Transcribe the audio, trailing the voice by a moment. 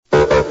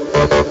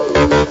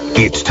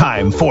It's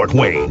time, Fort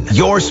Wayne.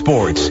 Your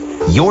sports,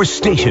 your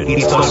station.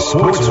 It's the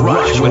Sports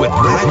Rush with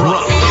Brett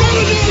Rump.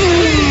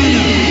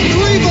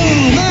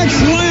 Max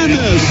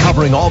Landis.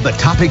 Covering all the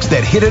topics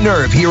that hit a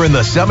nerve here in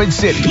the Summit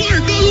City. Clark,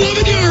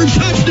 11 yards,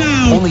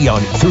 touchdown. Only on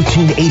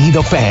 1380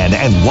 The Fan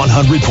and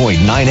 100.9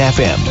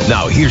 FM.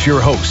 Now here's your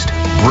host,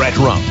 Brett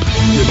Rump.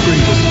 The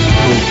greatest,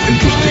 most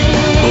interesting,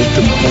 most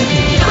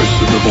important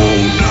person of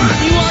all time.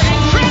 You are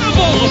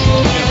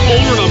incredible!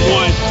 Over the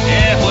point.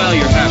 Yeah, well,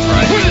 you're half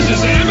right. What is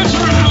this,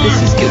 amateur hour?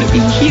 This is going to be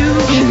huge.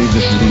 I believe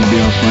this is going to be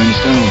our finest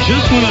hour.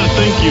 Just when I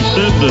think you've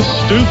said the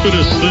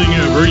stupidest thing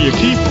ever, you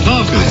keep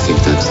talking. I think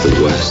that's the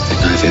worst thing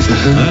I've ever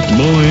heard. That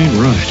boy ain't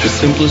right. The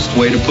simplest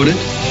way to put it,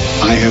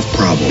 I have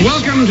problems.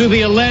 Welcome to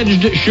the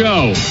alleged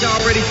show.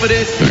 Y'all ready for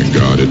this? Thank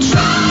God it's...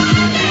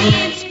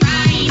 It's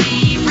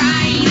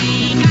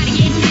Friday, gotta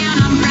get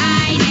down on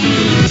Friday.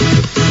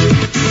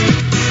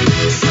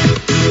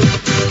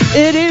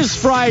 It is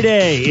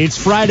Friday. It's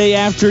Friday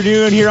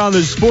afternoon here on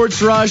the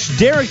Sports Rush.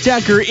 Derek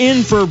Decker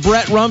in for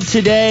Brett Rump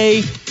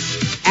today.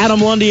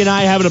 Adam Lundy and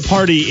I having a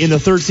party in the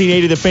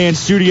 1380 The Fan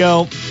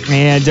studio,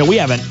 and we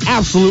have an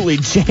absolutely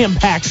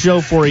jam-packed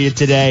show for you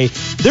today.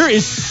 There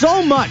is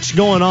so much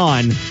going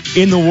on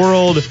in the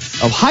world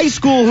of high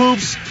school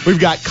hoops. We've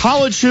got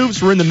college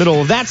hoops. We're in the middle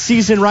of that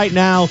season right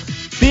now.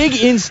 Big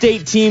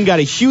in-state team got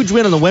a huge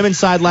win on the women's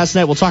side last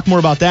night. We'll talk more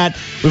about that.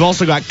 We've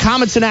also got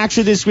Comets in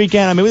action this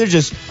weekend. I mean, there's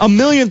just a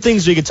million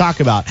things we could talk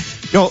about.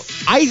 You know,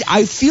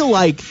 I feel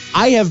like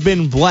I have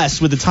been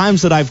blessed with the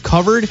times that I've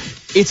covered.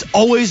 It's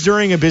always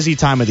during a busy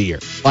time of the year.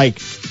 Like,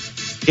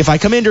 if I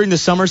come in during the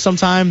summer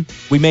sometime,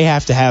 we may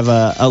have to have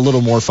a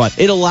little more fun.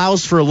 It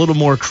allows for a little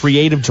more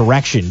creative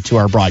direction to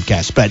our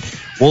broadcast, but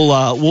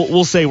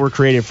we'll say we're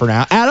creative for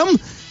now. Adam,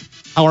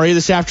 how are you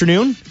this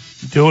afternoon?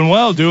 Doing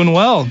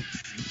well.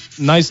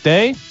 Nice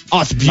day.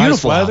 Oh, it's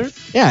beautiful. Nice weather.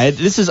 Yeah,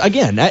 this is,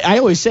 again, I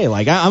always say,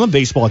 like, I'm a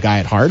baseball guy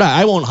at heart.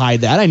 I won't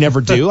hide that. I never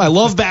do. I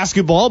love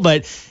basketball,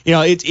 but, you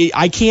know,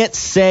 I can't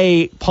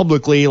say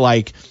publicly,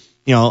 like,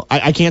 you know,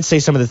 I can't say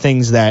some of the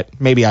things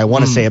that maybe I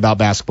want to say about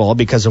basketball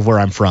because of where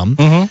I'm from.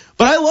 Mm-hmm.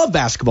 But I love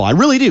basketball. I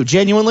really do,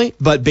 genuinely.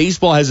 But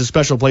baseball has a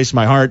special place in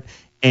my heart,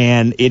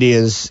 and it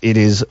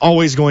is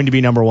always going to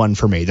be number one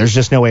for me. There's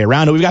just no way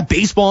around it. We've got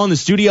baseball in the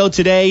studio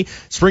today,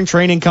 spring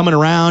training coming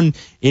around.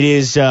 It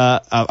is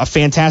a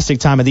fantastic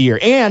time of the year.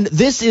 And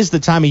this is the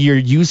time of year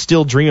you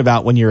still dream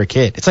about when you're a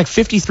kid. It's like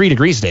 53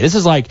 degrees today. This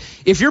is like,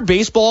 if you're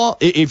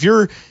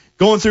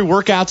going through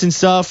workouts and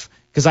stuff,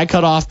 because I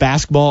cut off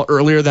basketball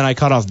earlier than I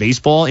cut off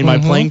baseball in my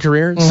playing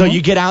career. So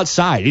you get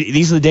outside.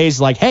 These are the days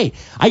like, hey,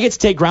 I get to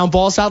take ground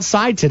balls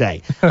outside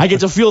today. I get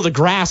to feel the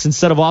grass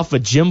instead of off a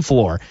gym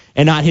floor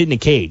and not hitting a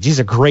cage.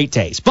 These are great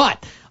days.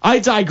 But I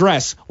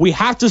digress. We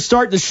have to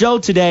start the show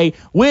today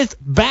with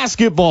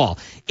basketball.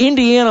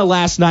 Indiana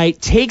last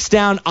night takes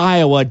down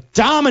Iowa,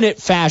 dominant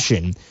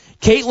fashion.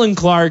 Caitlin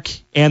Clark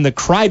and the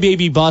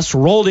crybaby bus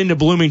rolled into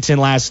Bloomington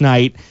last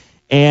night.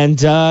 And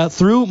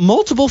through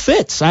multiple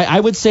fits. I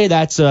would say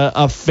that's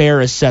a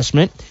fair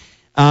assessment.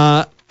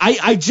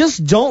 I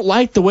just don't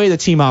like the way the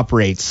team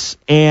operates.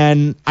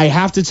 And I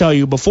have to tell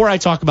you, before I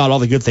talk about all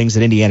the good things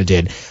that Indiana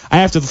did, I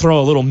have to throw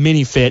a little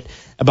mini fit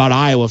about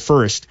Iowa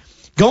first.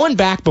 Going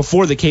back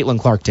before the Caitlin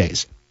Clark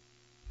days,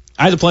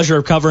 I had the pleasure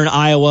of covering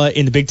Iowa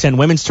in the Big Ten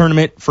women's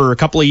tournament for a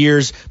couple of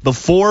years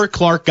before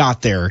Clark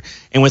got there.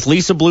 And with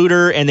Lisa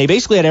Bluter, and they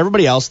basically had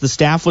everybody else. The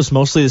staff was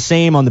mostly the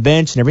same on the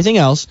bench and everything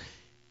else.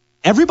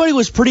 Everybody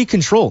was pretty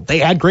controlled. They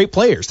had great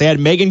players. They had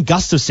Megan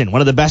Gustafson,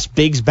 one of the best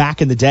bigs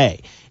back in the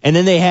day. And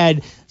then they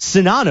had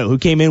Sinano, who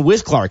came in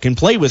with Clark and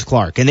played with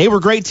Clark. And they were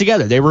great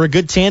together. They were a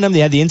good tandem. They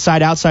had the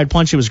inside-outside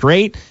punch. It was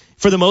great.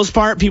 For the most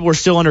part, people were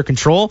still under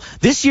control.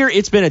 This year,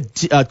 it's been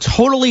a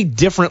totally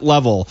different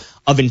level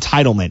of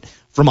entitlement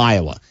from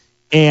Iowa.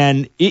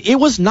 And it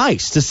was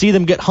nice to see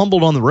them get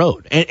humbled on the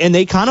road. And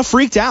they kind of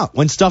freaked out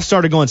when stuff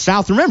started going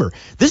south. Remember,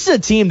 this is a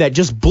team that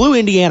just blew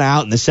Indiana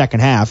out in the second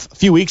half a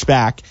few weeks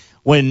back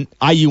when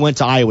IU went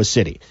to Iowa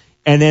City.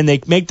 And then they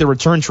make the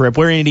return trip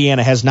where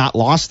Indiana has not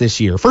lost this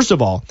year. First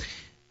of all,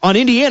 on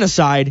Indiana's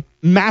side,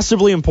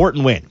 massively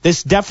important win.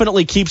 This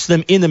definitely keeps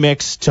them in the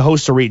mix to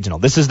host a regional.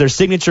 This is their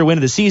signature win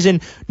of the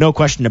season, no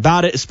question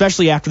about it,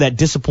 especially after that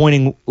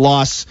disappointing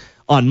loss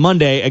on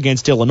Monday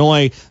against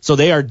Illinois. So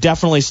they are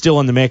definitely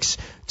still in the mix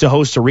to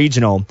host a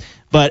regional.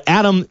 But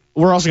Adam,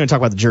 we're also going to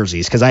talk about the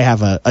jerseys because I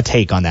have a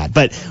take on that.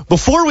 But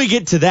before we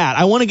get to that,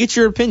 I want to get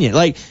your opinion.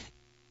 Like,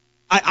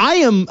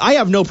 I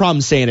have no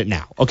problem saying it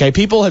now. Okay,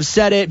 people have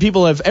said it.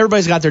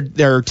 Everybody's got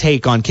their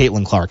take on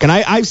Caitlin Clark, and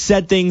I've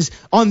said things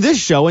on this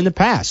show in the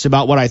past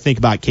about what I think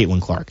about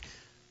Caitlin Clark.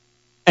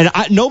 And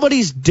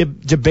nobody's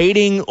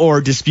debating or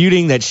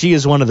disputing that she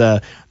is one of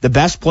the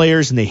best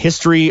players in the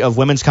history of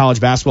women's college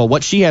basketball.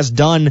 What she has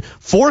done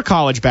for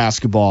college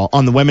basketball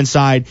on the women's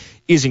side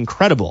is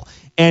incredible.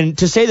 And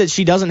to say that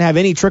she doesn't have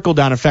any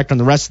trickle-down effect on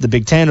the rest of the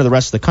Big Ten or the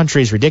rest of the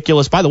country is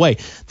ridiculous. By the way,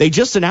 they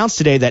just announced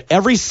today that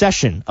every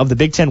session of the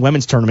Big Ten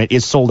women's tournament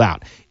is sold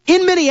out.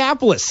 In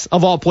Minneapolis,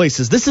 of all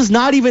places. This is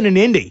not even an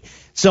Indy.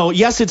 So,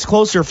 yes, it's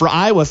closer for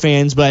Iowa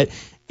fans, but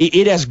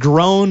it has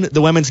grown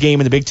the women's game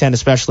in the Big Ten,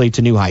 especially,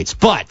 to new heights.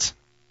 But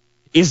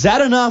is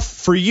that enough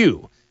for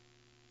you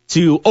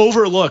to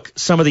overlook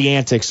some of the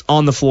antics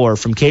on the floor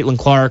from Caitlin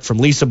Clark, from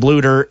Lisa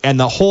Bluter, and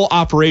the whole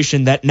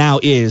operation that now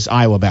is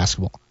Iowa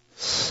basketball?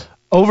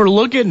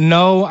 Overlook it?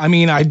 No. I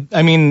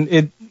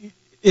mean,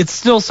 it's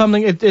still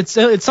something.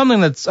 It's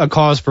something that's a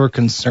cause for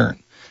concern.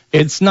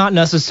 It's not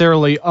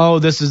necessarily, oh,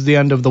 this is the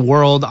end of the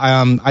world.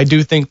 I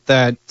do think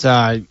that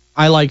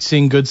I like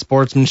seeing good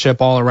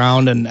sportsmanship all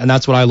around, and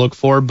that's what I look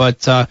for.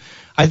 But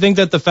I think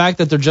that the fact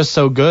that they're just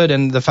so good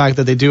and the fact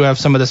that they do have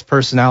some of this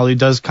personality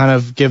does kind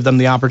of give them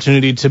the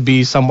opportunity to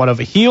be somewhat of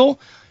a heel.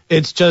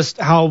 It's just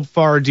how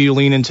far do you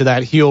lean into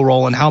that heel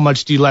role, and how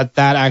much do you let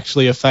that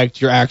actually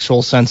affect your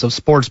actual sense of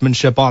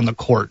sportsmanship on the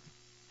court?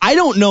 I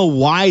don't know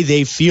why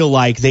they feel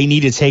like they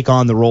need to take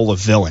on the role of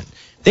villain.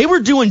 They were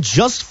doing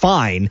just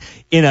fine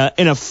in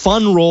a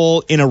fun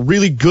role, in a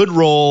really good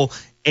role,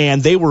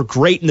 and they were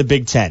great in the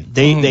Big Ten.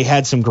 They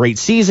had some great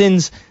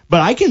seasons, but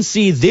I can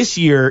see this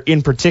year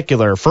in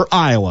particular for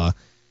Iowa,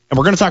 and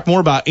we're going to talk more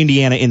about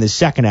Indiana in the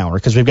second hour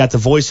because we've got the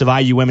voice of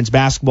IU women's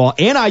basketball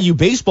and IU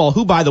baseball,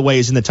 who, by the way,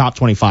 is in the top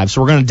 25.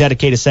 So we're going to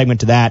dedicate a segment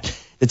to that.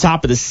 The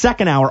top of the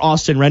second hour,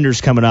 Austin Render's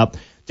coming up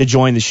to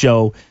join the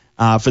show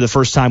for the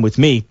first time with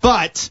me.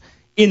 But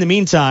in the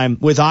meantime,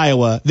 with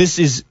Iowa, this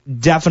is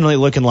definitely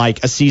looking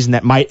like a season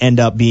that might end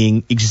up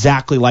being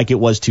exactly like it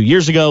was 2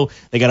 years ago.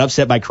 They got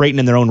upset by Creighton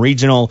in their own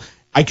regional.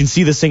 I can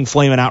see this thing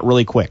flaming out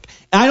really quick.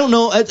 And I don't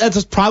know,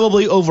 that's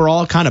probably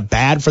overall kind of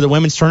bad for the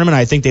women's tournament.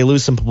 I think they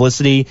lose some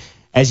publicity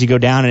as you go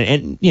down.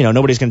 And you know,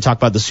 nobody's going to talk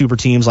about the super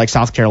teams like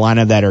South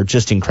Carolina that are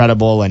just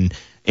incredible and,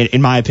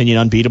 in my opinion,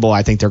 unbeatable.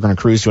 I think they're going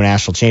to cruise to a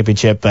national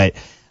championship. But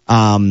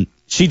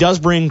she does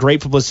bring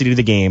great publicity to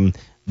the game.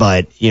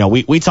 But, you know,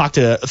 we talked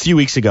a few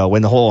weeks ago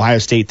when the whole Ohio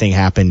State thing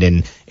happened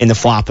and in the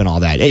flop and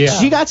all that. Yeah.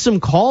 She got some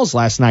calls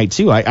last night,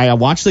 too. I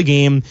watched the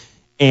game,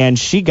 and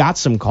she got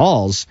some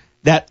calls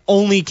that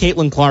only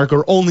Caitlin Clark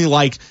or only,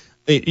 like,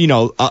 you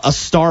know, a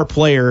star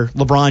player,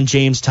 LeBron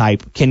James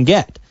type, can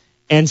get.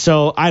 And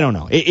so, I don't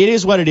know. It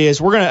is what it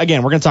is. We're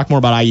going to talk more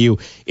about IU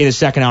in a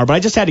second hour, but I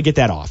just had to get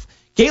that off.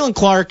 Caitlin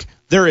Clark,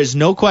 there is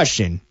no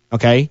question,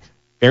 okay?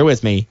 Bear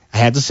with me. I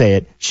had to say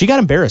it. She got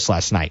embarrassed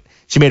last night.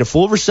 She made a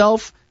fool of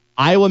herself.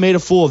 Iowa made a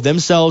fool of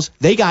themselves.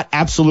 They got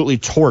absolutely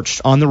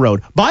torched on the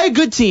road by a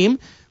good team.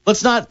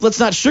 Let's not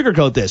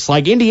sugarcoat this.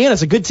 Like,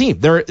 Indiana's a good team.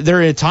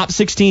 They're a top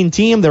 16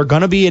 team. They're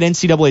going to be an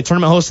NCAA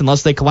tournament host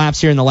unless they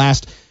collapse here in the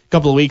last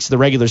couple of weeks of the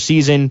regular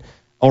season,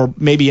 or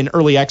maybe an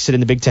early exit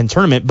in the Big Ten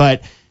tournament.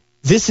 But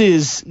this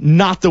is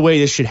not the way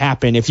this should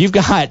happen. If you've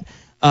got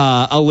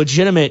a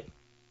legitimate,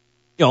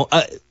 you know,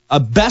 a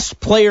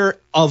best player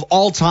of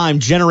all time,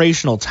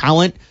 generational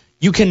talent,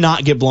 you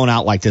cannot get blown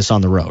out like this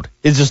on the road.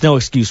 There's just no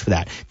excuse for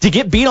that. To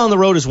get beat on the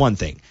road is one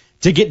thing.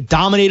 To get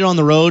dominated on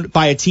the road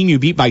by a team you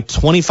beat by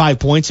 25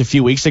 points a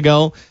few weeks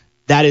ago,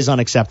 that is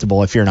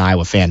unacceptable if you're an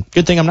Iowa fan.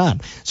 Good thing I'm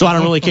not, so I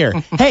don't really care.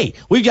 Hey,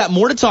 we've got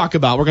more to talk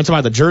about. We're going to talk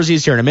about the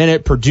jerseys here in a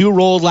minute. Purdue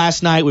rolled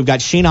last night. We've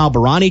got Shane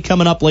Albahrani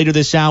coming up later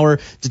this hour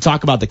to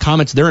talk about the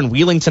Comets. They're in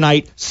Wheeling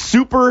tonight.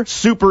 Super,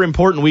 super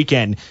important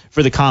weekend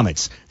for the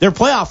Comets. Their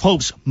playoff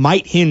hopes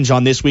might hinge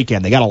on this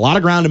weekend. They got a lot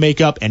of ground to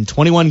make up and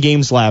 21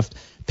 games left.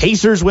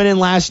 Pacers winning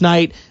last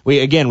night.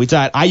 We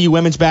thought IU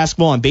women's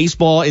basketball and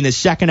baseball in the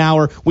second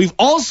hour. We've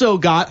also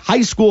got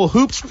high school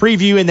hoops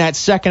preview in that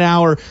second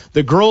hour.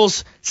 The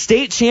girls'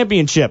 state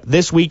championship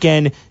this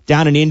weekend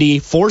down in Indy.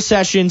 4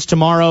 sessions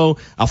tomorrow.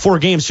 4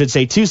 games, should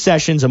say. 2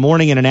 sessions, a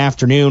morning and an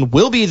afternoon.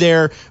 We'll be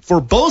there for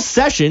both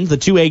sessions. The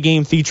 2A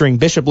game featuring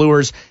Bishop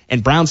Luers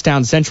and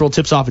Brownstown Central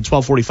tips off at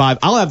 12:45.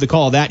 I'll have the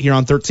call of that here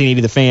on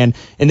 1380 The Fan.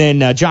 And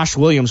then Josh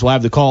Williams will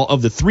have the call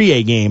of the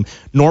 3A game,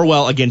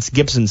 Norwell against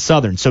Gibson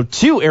Southern. So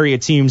 2 area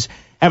teams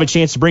have a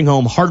chance to bring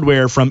home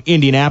hardware from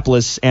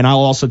Indianapolis. And I'll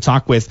also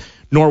talk with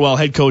Norwell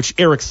head coach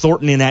Eric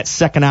Thornton in that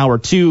second hour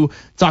too.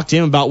 Talk to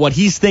him about what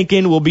he's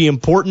thinking will be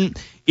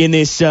important in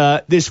this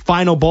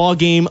final ball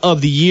game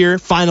of the year,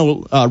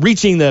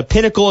 reaching the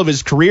pinnacle of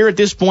his career at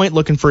this point,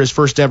 looking for his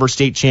first ever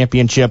state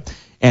championship.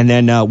 And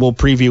then we'll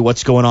preview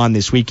what's going on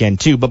this weekend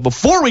too. But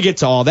before we get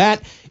to all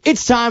that,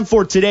 it's time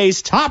for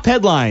today's top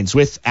headlines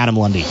with Adam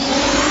Lundy.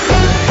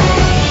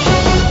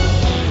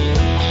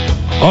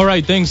 All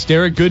right, thanks,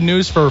 Derek. Good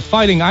news for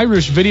Fighting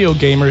Irish video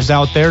gamers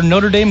out there.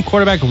 Notre Dame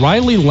quarterback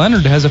Riley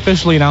Leonard has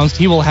officially announced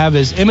he will have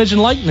his image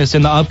and likeness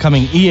in the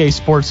upcoming EA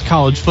Sports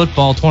College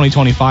Football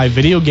 2025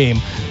 video game.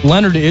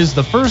 Leonard is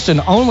the first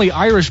and only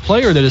Irish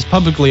player that is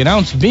publicly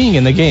announced being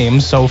in the game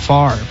so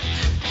far.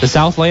 The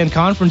Southland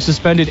Conference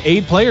suspended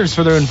 8 players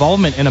for their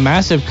involvement in a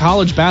massive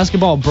college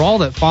basketball brawl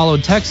that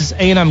followed Texas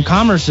A&M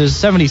Commerce's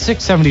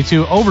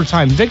 76-72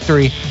 overtime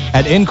victory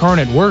at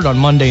Incarnate Word on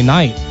Monday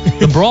night.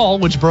 The brawl,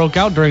 which broke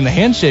out during the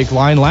handshake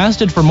line,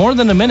 lasted for more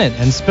than a minute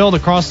and spilled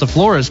across the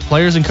floor as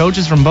players and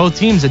coaches from both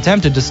teams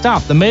attempted to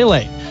stop the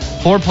melee.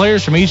 4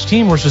 players from each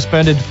team were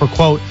suspended for,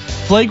 quote,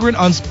 flagrant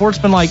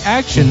unsportsmanlike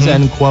actions,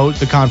 end quote,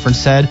 the conference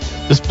said.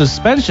 The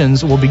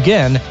suspensions will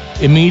begin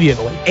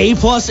immediately. A+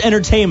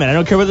 entertainment. I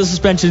don't care what the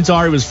suspensions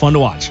are, it was fun to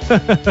watch.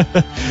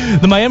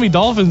 The Miami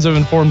Dolphins have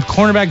informed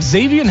cornerback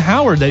Xavier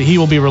Howard that he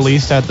will be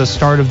released at the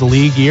start of the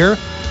league year.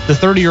 The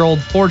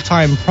 30-year-old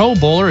four-time Pro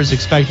Bowler is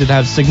expected to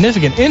have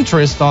significant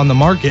interest on the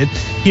market.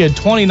 He had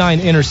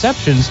 29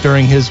 interceptions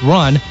during his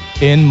run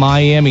in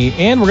Miami.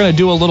 And we're going to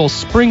do a little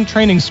spring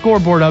training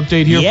scoreboard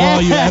update here for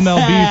all you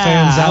MLB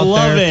fans out there.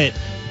 I love it.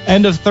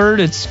 End of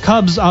third, it's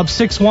Cubs up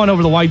 6-1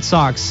 over the White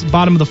Sox.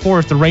 Bottom of the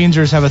fourth, the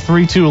Rangers have a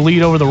 3-2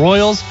 lead over the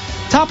Royals.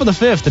 Top of the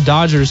fifth, the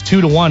Dodgers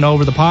 2-1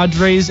 over the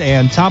Padres.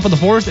 And top of the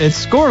fourth,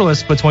 it's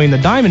scoreless between the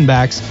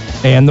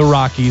Diamondbacks and the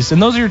Rockies.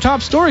 And those are your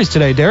top stories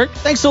today, Derek.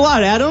 Thanks a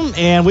lot, Adam.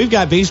 And we've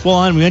got baseball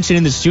on. We mentioned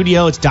in the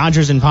studio, it's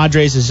Dodgers and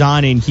Padres is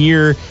on in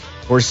here.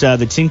 Of course,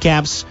 the Tin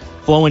Caps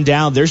flowing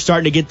down. They're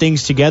starting to get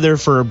things together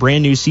for a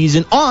brand new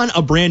season on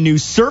a brand new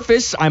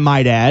surface, I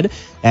might add,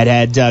 that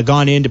had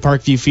gone into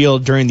Parkview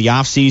Field during the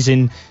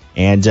offseason.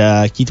 And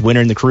Keith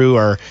Winter and the crew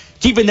are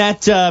keeping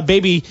that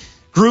baby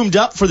groomed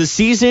up for the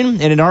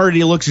season, and it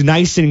already looks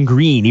nice and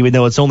green, even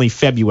though it's only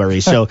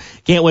February. So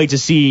can't wait to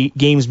see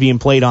games being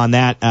played on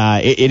that.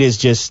 It is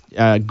just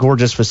a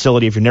gorgeous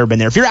facility if you've never been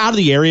there. If you're out of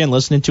the area and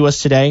listening to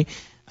us today,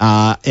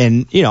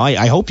 and, you know,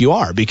 I hope you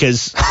are,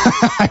 because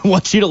I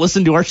want you to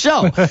listen to our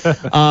show.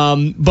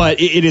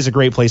 But it is a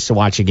great place to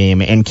watch a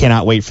game, and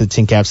cannot wait for the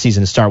Tin Cap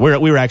season to start.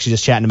 We were actually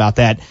just chatting about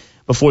that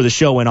before the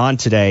show went on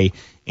today,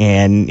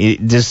 and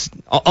it just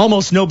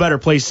almost no better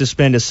place to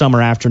spend a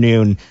summer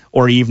afternoon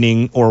or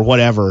evening or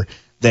whatever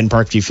than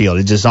Parkview Field.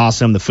 It's just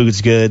awesome. The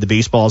food's good. The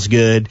baseball's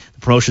good. The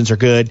promotions are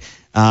good.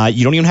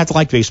 You don't even have to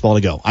like baseball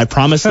to go. I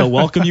promise they'll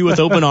welcome you with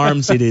open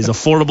arms. It is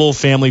affordable,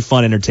 family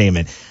fun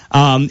entertainment.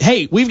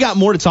 Hey, we've got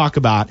more to talk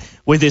about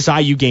with this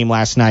IU game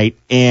last night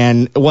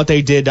and what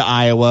they did to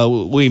Iowa.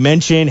 We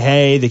mentioned,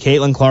 hey, the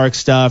Caitlin Clark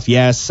stuff.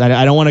 Yes,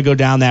 I don't want to go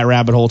down that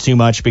rabbit hole too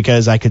much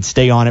because I could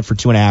stay on it for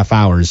 2.5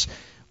 hours.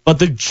 But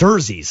the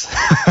jerseys,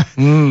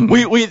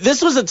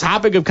 this was a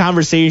topic of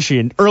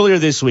conversation earlier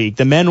this week.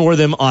 The men wore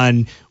them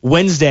on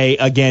Wednesday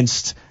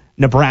against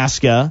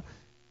Nebraska.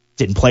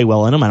 Didn't play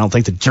well in them. I don't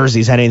think the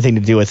jerseys had anything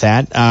to do with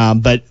that.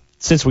 But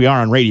since we are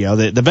on radio,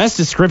 the best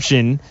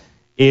description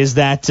is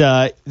that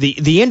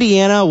the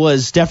Indiana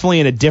was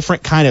definitely in a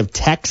different kind of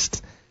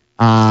text.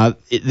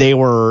 They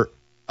were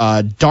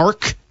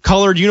dark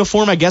colored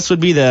uniform, I guess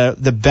would be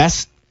the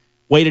best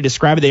way to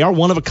describe it. They are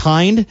one of a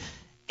kind.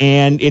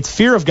 And it's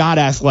Fear of God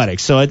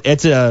Athletics. So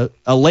it's a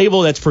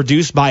label that's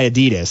produced by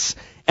Adidas.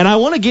 And I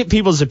want to get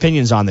people's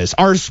opinions on this.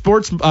 Our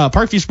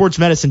Parkview Sports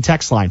Medicine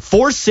text line,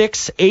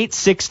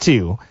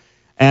 46862.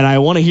 And I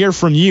want to hear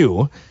from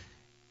you.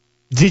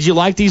 Did you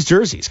like these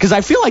jerseys? Because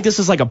I feel like this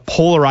is like a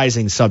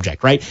polarizing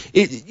subject, right?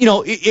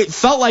 It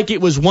felt like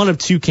it was one of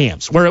two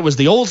camps, where it was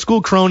the old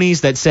school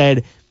cronies that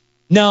said,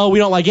 no, we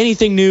don't like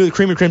anything new. The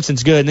cream and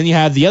crimson's good. And then you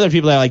have the other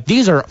people that are like,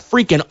 these are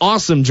freaking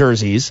awesome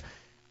jerseys.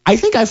 I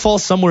think I fall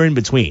somewhere in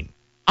between.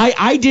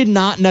 I did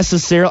not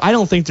necessarily. I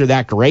don't think they're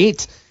that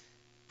great.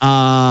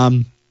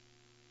 I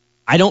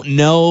don't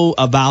know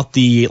about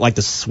the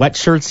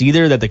sweatshirts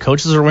either that the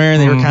coaches are wearing.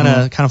 They were kind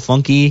of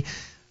funky.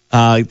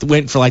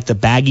 Went for like the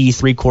baggy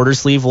 3/4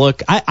 sleeve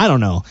look. I don't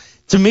know.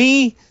 To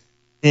me,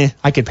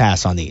 I could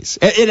pass on these.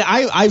 And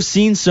I've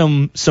seen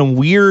some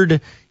weird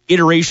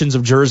iterations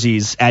of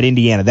jerseys at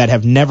Indiana that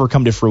have never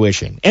come to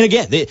fruition. And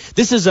again,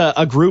 this is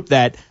a group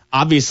that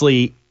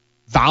obviously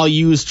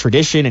values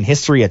tradition and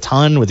history a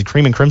ton with the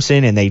cream and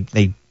crimson, and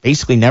they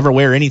basically never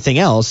wear anything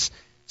else.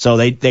 So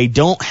they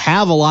don't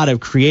have a lot of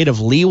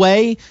creative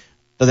leeway,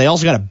 but they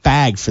also got a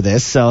bag for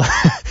this. So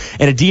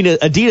and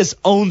Adidas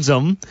owns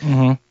them.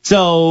 Mm-hmm.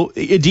 So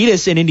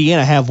Adidas and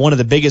Indiana have one of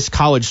the biggest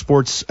college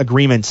sports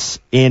agreements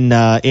in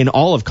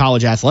all of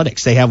college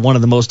athletics. They have one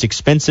of the most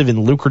expensive and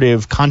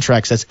lucrative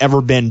contracts that's ever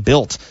been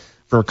built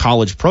for a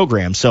college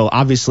program. So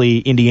obviously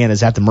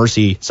Indiana's at the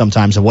mercy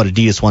sometimes of what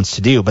Adidas wants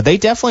to do, but they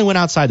definitely went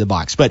outside the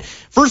box. But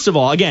first of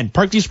all, again,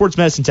 Parkview Sports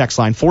Medicine text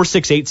line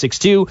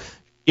 46862.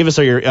 Give us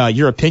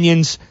your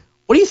opinions.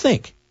 What do you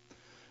think?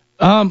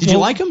 Did you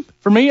like them?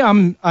 For me,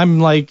 I'm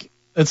like,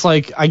 it's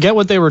like I get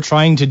what they were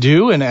trying to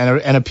do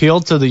and appeal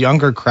to the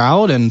younger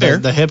crowd and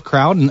the hip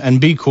crowd and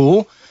be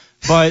cool.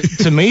 But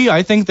to me,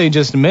 I think they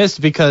just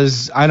missed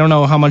because I don't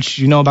know how much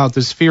you know about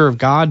this Fear of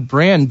God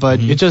brand,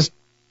 but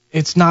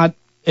it's not.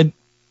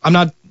 I'm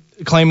not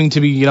claiming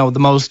to be, the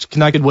most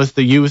connected with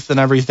the youth and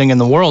everything in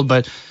the world,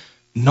 but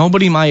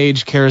nobody my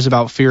age cares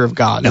about Fear of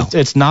God. No.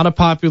 It's not a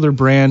popular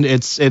brand.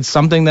 It's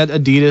something that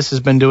Adidas has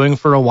been doing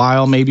for a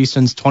while, maybe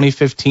since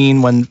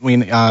 2015,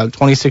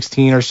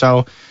 2016 or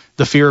so.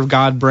 The Fear of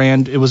God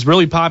brand. It was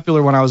really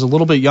popular when I was a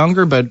little bit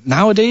younger, but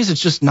nowadays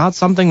it's just not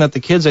something that the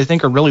kids, I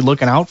think, are really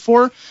looking out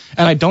for.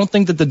 And I don't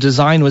think that the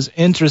design was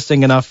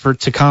interesting enough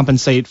to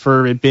compensate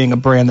for it being a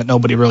brand that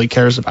nobody really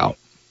cares about.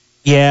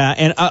 Yeah,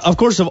 and of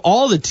course, of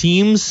all the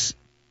teams,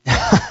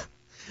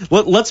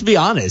 let's be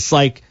honest,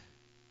 like,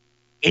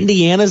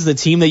 Indiana's the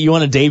team that you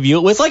want to debut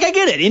it with. Like, I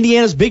get it.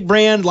 Indiana's big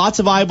brand, lots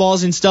of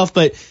eyeballs and stuff,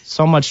 but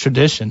so much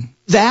tradition.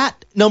 That,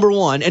 number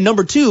one. And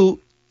number two,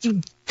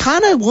 you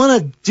kind of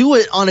want to do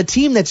it on a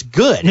team that's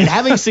good and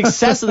having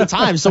success at the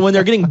time. So when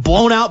they're getting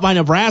blown out by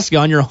Nebraska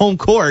on your home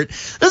court,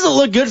 doesn't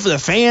look good for the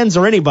fans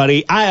or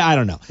anybody. I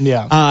don't know.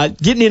 Yeah.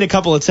 Getting in a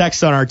couple of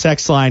texts on our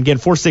text line. Again,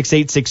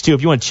 46862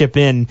 if you want to chip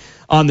in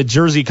on the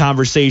jersey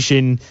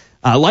conversation.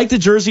 Like the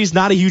jerseys,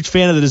 not a huge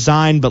fan of the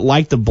design, but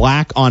like the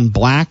black on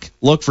black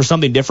look for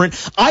something different.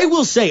 I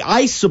will say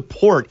I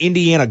support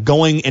Indiana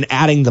going and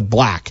adding the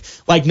black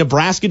like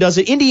Nebraska does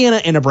it. Indiana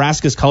and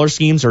Nebraska's color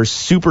schemes are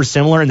super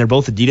similar, and they're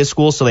both Adidas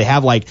schools, so they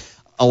have like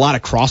a lot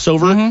of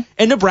crossover. Mm-hmm.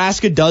 And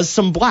Nebraska does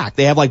some black.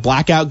 They have like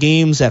blackout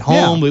games at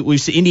home. Yeah.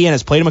 We've seen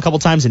Indiana's played them a couple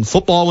times in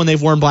football when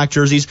they've worn black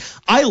jerseys.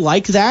 I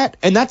like that,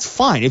 and that's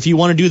fine if you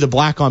want to do the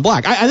black on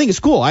black. I think it's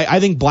cool. I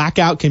think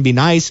blackout can be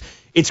nice.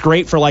 It's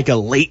great for like a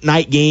late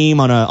night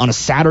game on a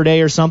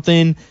Saturday or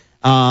something.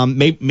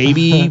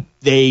 Maybe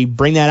they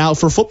bring that out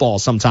for football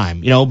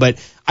sometime,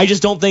 but I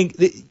just don't think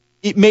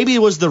maybe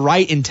it was the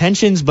right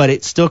intentions, but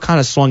it still kind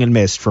of swung and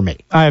missed for me.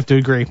 I have to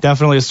agree.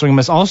 Definitely a swing and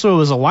miss. Also, it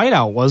was a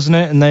whiteout, wasn't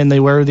it? And then they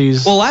wear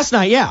these. Well, last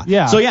night, yeah.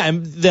 Yeah. So, yeah,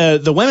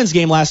 the women's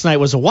game last night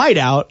was a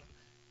whiteout.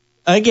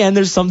 Again,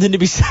 there's something to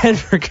be said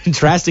for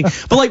contrasting.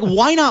 But, like,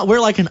 why not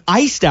wear, like, an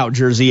iced-out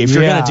jersey if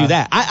you're going to do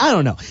that? I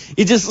don't know.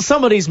 It just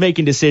somebody's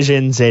making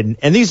decisions, and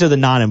these are the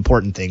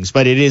non-important things.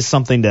 But it is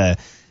something to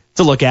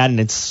look at, and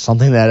it's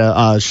something that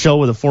a show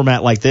with a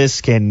format like this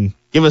can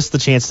give us the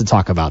chance to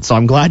talk about. So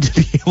I'm glad to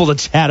be able to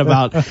chat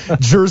about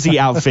jersey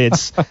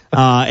outfits.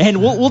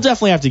 And we'll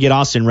definitely have to get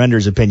Austin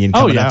Render's opinion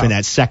coming up in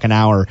that second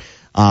hour.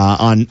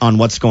 On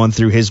what's going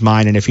through his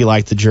mind and if he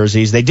liked the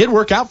jerseys. They did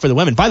work out for the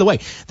women. By the way,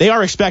 they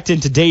are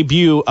expecting to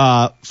debut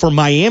for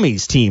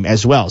Miami's team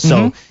as well.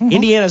 So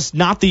Indiana's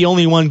not the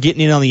only one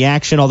getting in on the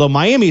action, although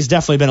Miami's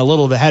definitely been a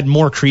little bit, had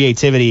more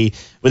creativity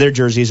with their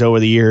jerseys over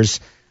the years.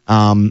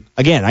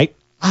 Again,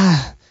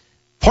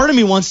 part of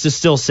me wants to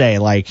still say,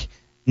 like,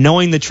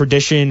 knowing the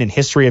tradition and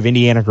history of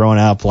Indiana growing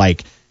up,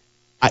 like,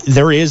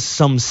 there is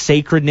some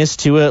sacredness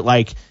to it,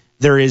 like,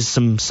 there is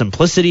some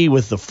simplicity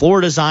with the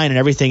floor design and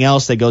everything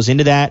else that goes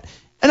into that.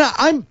 And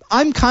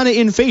I'm kind of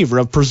in favor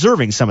of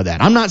preserving some of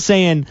that. I'm not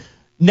saying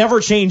never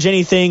change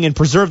anything and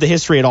preserve the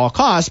history at all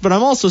costs, but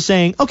I'm also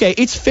saying, okay,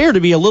 it's fair to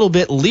be a little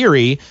bit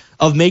leery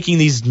of making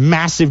these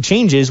massive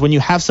changes when you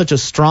have such a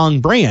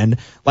strong brand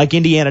like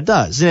Indiana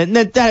does. And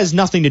that has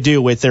nothing to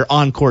do with their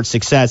on-court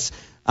success.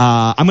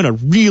 I'm going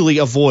to really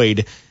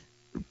avoid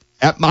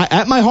at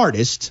my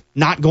hardest,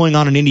 not going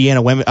on an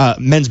Indiana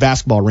men's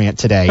basketball rant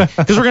today,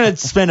 because we're going to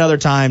spend other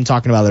time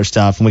talking about other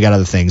stuff, and we got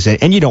other things.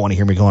 And you don't want to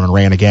hear me going on a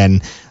rant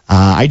again.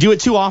 I do it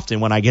too often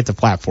when I get to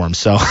platforms,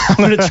 so I'm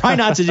going to try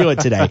not to do it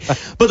today.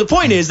 But the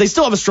point is, they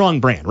still have a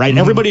strong brand, right? And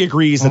everybody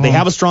agrees that they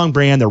have a strong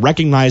brand. They're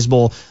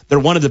recognizable. They're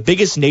one of the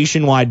biggest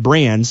nationwide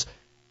brands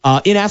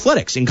in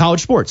athletics, in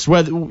college sports,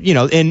 whether,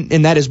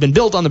 and that has been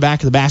built on the back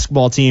of the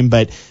basketball team.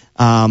 But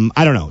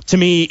I don't know. To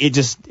me, it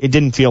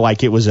didn't feel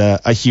like it was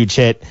a huge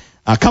hit.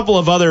 A couple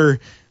of other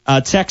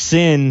texts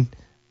in.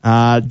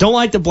 Don't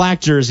like the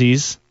black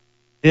jerseys.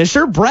 And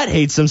sure, Brett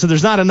hates them, so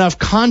there's not enough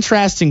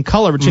contrasting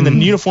color between the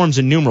uniforms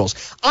and numerals.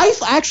 I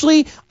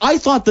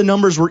thought the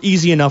numbers were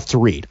easy enough to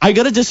read. I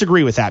got to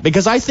disagree with that,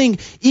 because I think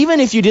even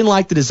if you didn't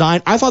like the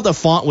design, I thought the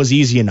font was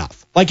easy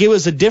enough. Like, it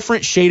was a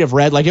different shade of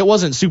red. Like, it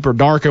wasn't super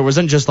dark. It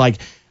wasn't just like,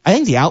 I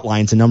think the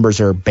outlines and numbers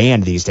are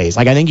banned these days.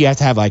 Like, I think you have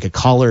to have like a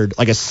colored,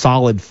 like a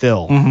solid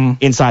fill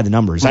inside the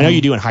numbers. I know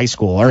you do in high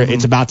school, or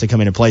it's about to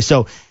come into play.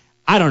 So,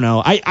 I don't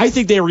know. I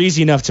think they were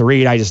easy enough to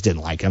read. I just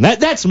didn't like them.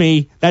 That's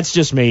me. That's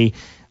just me.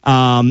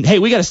 Hey,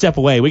 we got to step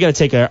away. We got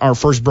to take our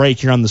first break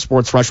here on the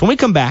Sports Rush. When we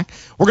come back,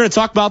 we're going to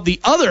talk about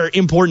the other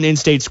important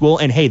in-state school.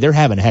 And, hey, they're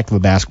having a heck of a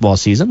basketball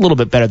season, a little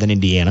bit better than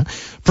Indiana.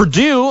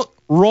 Purdue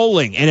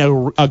rolling,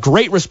 and a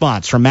great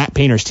response from Matt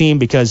Painter's team,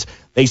 because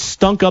they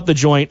stunk up the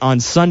joint on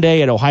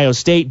Sunday at Ohio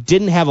State.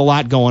 Didn't have a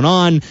lot going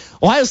on.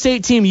 Ohio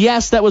State team,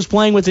 yes, that was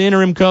playing with the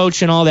interim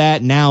coach and all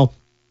that. Now,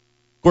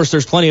 of course,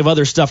 there's plenty of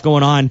other stuff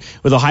going on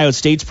with Ohio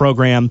State's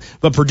program,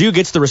 but Purdue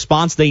gets the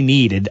response they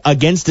needed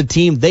against a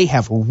team they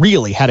have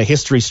really had a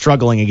history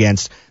struggling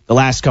against the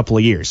last couple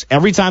of years.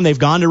 Every time they've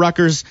gone to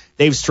Rutgers,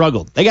 they've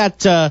struggled. They got,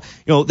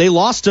 they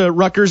lost to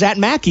Rutgers at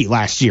Mackey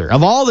last year.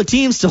 Of all the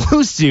teams to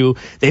lose to,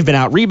 they've been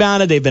out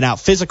rebounded, they've been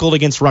out physical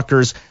against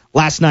Rutgers.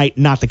 Last night,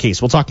 not the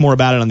case. We'll talk more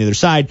about it on the other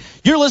side.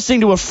 You're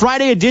listening to a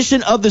Friday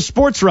edition of the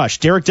Sports Rush.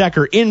 Derek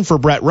Decker in for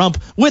Brett Rump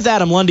with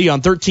Adam Lundy on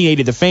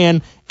 1380 The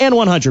Fan and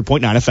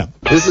 100.9 FM.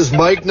 This is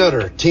Mike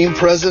Nutter, team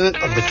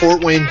president of the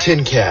Fort Wayne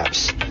Tin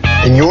Caps,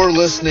 and you're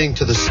listening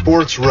to the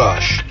Sports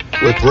Rush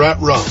with Brett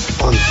Rump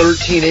on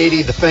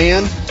 1380 The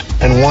Fan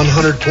and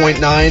 100.9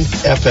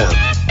 FM.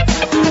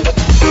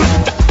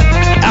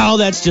 Oh,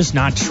 that's just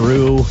not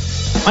true.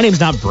 My name's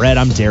not Brett,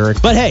 I'm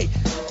Derek. But hey,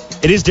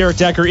 it is Derek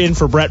Decker in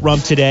for Brett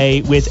Rump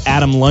today with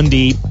Adam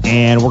Lundy,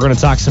 and we're going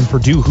to talk some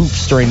Purdue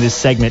hoops during this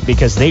segment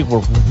because they were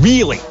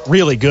really,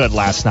 really good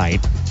last night.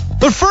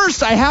 But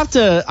first, I have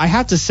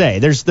to say,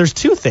 there's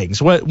two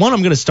things. One,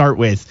 I'm going to start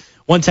with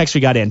one text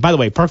we got in. By the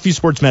way, Parkview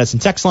Sports Medicine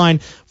text line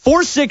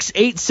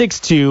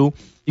 46862.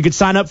 You You can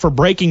sign up for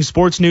breaking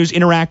sports news,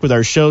 interact with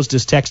our shows.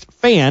 Just text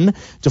FAN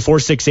to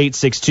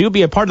 46862.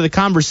 Be a part of the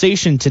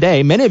conversation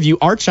today. Many of you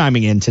are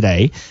chiming in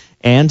today,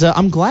 and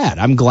I'm glad.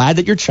 I'm glad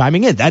that you're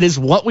chiming in. That is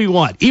what we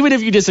want. Even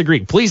if you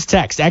disagree, please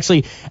text.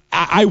 Actually,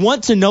 I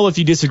want to know if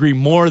you disagree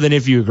more than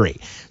if you agree.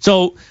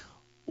 So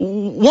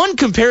one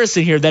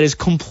comparison here that is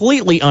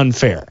completely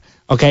unfair.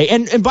 Okay,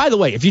 and by the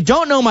way, if you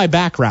don't know my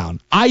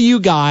background, IU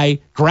guy,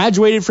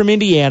 graduated from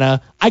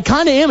Indiana. I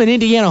kind of am an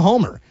Indiana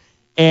homer,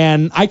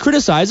 and I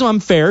criticize him. I'm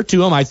fair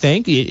to him, I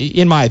think,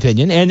 in my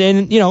opinion.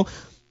 And you know,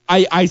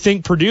 I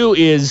think Purdue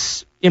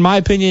is, in my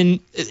opinion,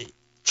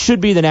 should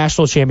be the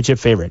national championship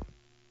favorite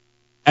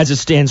as it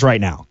stands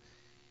right now,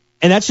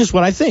 and that's just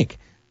what I think.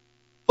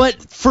 But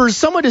for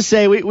someone to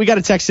say, we got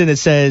a text in that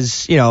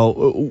says, you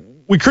know,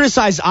 we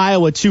criticize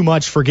Iowa too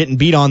much for getting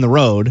beat on the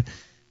road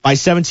by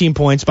 17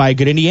 points by a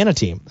good Indiana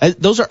team.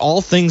 Those are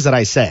all things that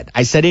I said.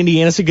 I said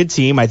Indiana's a good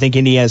team. I think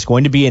Indiana is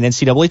going to be an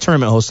NCAA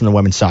tournament host on the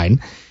women's side.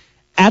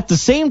 At the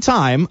same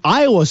time,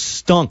 Iowa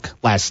stunk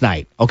last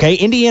night. Okay,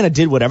 Indiana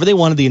did whatever they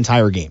wanted the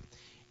entire game.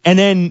 And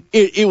then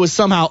it was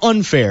somehow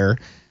unfair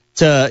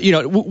to, you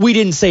know, we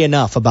didn't say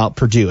enough about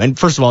Purdue. And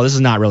first of all, this is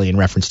not really in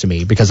reference to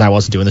me because I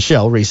wasn't doing the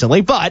show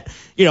recently. But,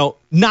 you know,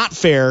 not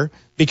fair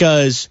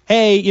because,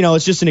 hey, you know,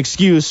 it's just an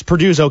excuse.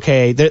 Purdue's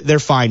okay. They're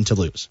fine to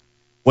lose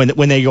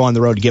when they go on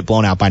the road to get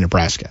blown out by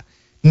Nebraska.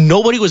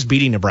 Nobody was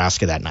beating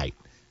Nebraska that night.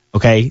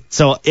 Okay,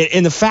 so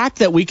in the fact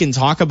that we can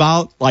talk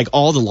about like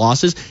all the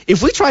losses,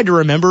 if we tried to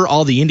remember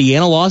all the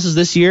Indiana losses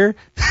this year,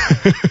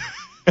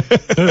 we'd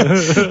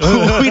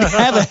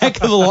have a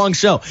heck of a long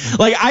show.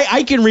 Like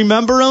I can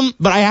remember them,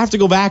 but I have to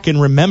go back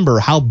and remember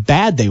how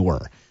bad they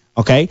were.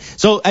 Okay,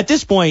 so at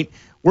this point,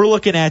 we're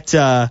looking at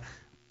a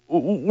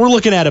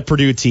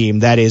Purdue team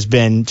that has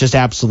been just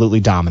absolutely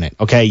dominant.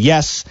 Okay,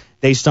 yes,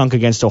 they stunk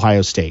against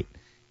Ohio State.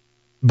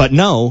 But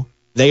no,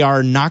 they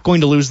are not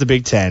going to lose the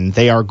Big Ten.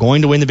 They are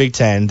going to win the Big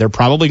Ten. They're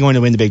probably going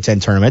to win the Big Ten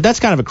tournament. That's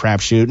kind of a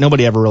crapshoot.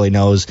 Nobody ever really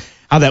knows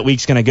how that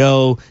week's going to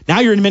go. Now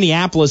you're in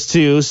Minneapolis,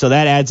 too, so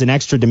that adds an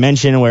extra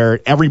dimension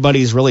where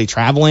everybody's really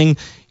traveling.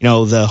 You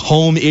know, the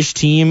home-ish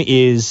team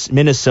is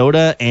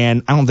Minnesota,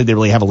 and I don't think they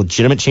really have a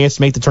legitimate chance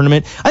to make the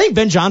tournament. I think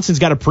Ben Johnson's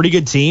got a pretty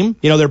good team.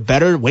 You know, they're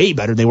better, way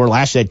better than they were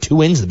last year. They had 2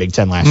 wins in the Big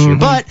Ten last year.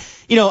 But,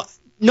 you know,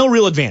 no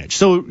real advantage.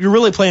 So you're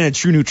really playing a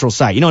true neutral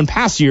site. You know, in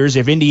past years,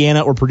 if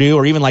Indiana or Purdue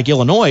or even like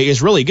Illinois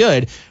is really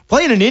good,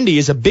 playing in Indy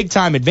is a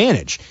big-time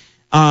advantage.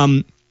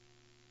 But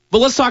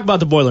let's talk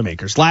about the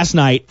Boilermakers. Last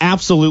night,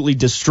 absolutely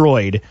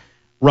destroyed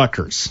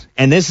Rutgers.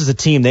 And this is a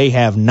team they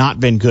have not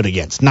been good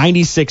against.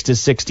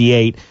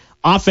 96-68.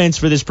 Offense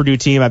for this Purdue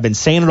team, I've been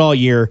saying it all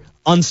year,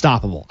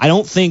 unstoppable. I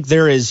don't think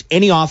there is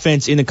any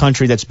offense in the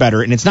country that's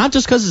better. And it's not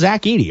just because of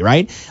Zach Edey,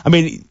 right? I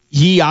mean,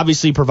 he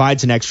obviously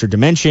provides an extra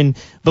dimension,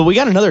 but we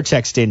got another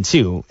text in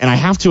too, and I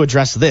have to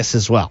address this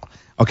as well,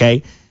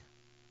 okay?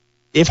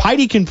 If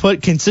Heidi can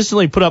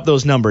consistently put up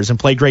those numbers and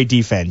play great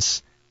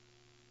defense,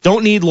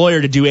 don't need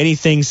Lawyer to do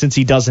anything since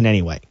he doesn't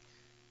anyway.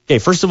 Okay,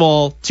 first of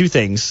all, 2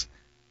 things.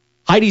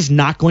 Heidi's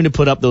not going to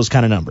put up those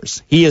kind of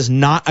numbers. He is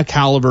not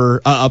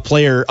a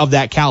player of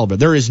that caliber.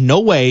 There is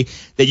no way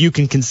that you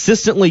can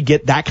consistently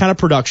get that kind of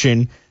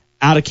production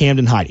out of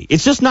Camden Heidi.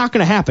 It's just not going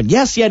to happen.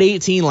 Yes, he had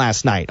 18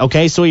 last night.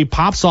 Okay, so he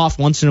pops off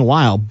once in a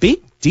while.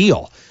 Big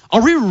deal.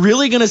 Are we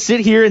really going to sit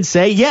here and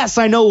say, yes,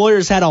 I know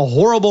Lawyer's had a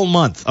horrible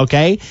month,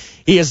 okay?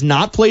 He has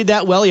not played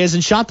that well. He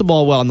hasn't shot the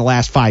ball well in the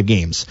last 5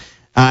 games.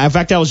 In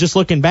fact, I was just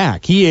looking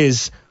back. He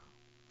is,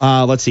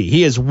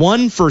 he is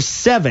 1 for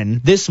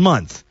 7 this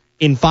month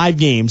in 5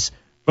 games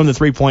from the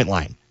 3-point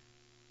line.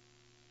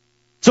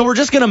 So we're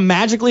just going to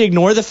magically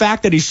ignore the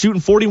fact that he's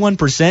shooting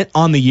 41%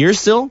 on the year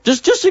still?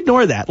 Just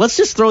ignore that. Let's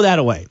just throw that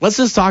away. Let's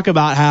just talk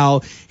about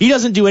how he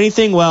doesn't do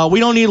anything well. We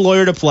don't need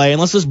Lawyer to play, and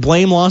let's just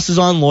blame losses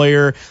on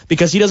Lawyer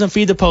because he doesn't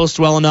feed the post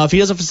well enough. He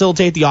doesn't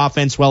facilitate the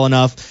offense well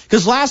enough.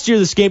 Because last year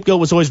the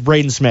scapegoat was always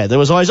Braden Smith. It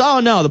was always,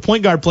 oh, no, the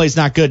point guard play's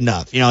not good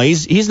enough. You know,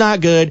 he's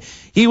not good.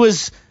 He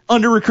was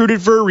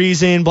under-recruited for a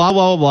reason, blah,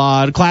 blah,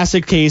 blah, blah.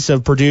 Classic case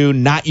of Purdue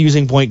not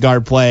using point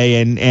guard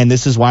play, and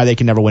this is why they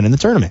can never win in the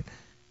tournament.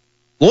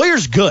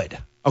 Lawyer's good,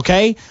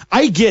 okay?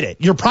 I get it.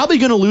 You're probably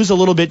going to lose a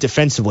little bit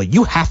defensively.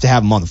 You have to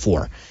have him on the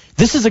floor.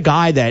 This is a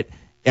guy that,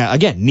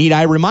 again, need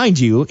I remind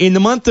you, in the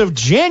month of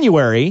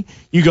January,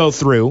 you go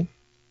through,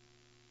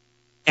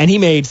 and he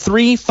made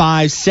 3,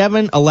 5,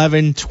 7,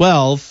 11,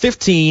 12,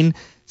 15,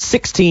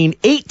 16,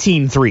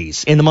 18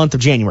 threes in the month of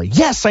January.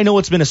 Yes, I know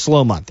it's been a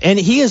slow month, and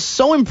he is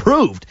so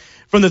improved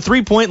from the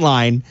 3-point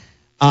line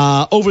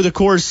over the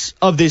course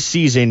of this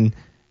season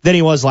than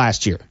he was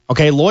last year.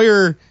 Okay,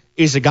 Lawyer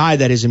is a guy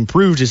that has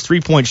improved his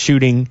 3-point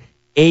shooting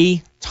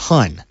a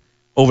ton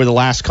over the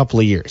last couple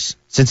of years.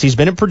 Since he's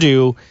been at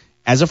Purdue,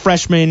 as a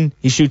freshman,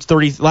 he shoots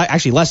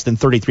less than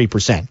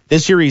 33%.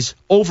 This year, he's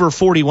over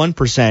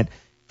 41%.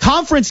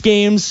 Conference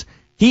games,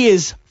 he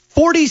is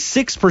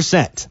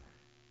 46%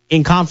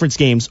 in conference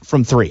games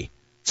from 3.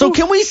 So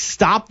can we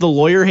stop the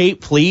Lawyer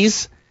hate,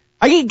 please?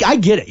 I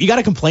get it. You got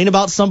to complain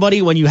about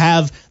somebody when you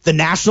have the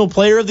National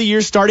Player of the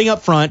Year starting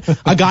up front,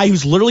 a guy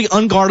who's literally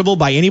unguardable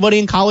by anybody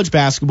in college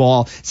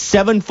basketball,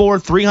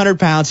 7'4", 300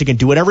 pounds. He can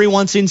do whatever he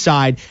wants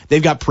inside.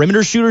 They've got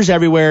perimeter shooters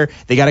everywhere.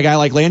 They got a guy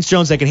like Lance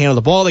Jones that can handle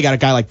the ball. They got a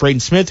guy like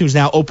Braden Smith who's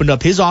now opened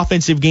up his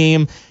offensive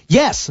game.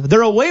 Yes,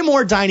 they're a way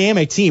more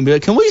dynamic team.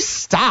 But can we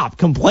stop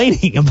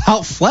complaining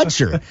about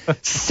Fletcher?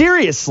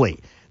 Seriously,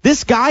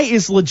 this guy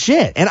is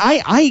legit. And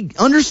I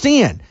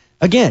understand.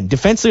 Again,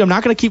 defensively, I'm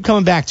not going to keep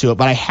coming back to it,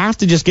 but I have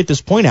to just get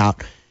this point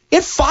out. He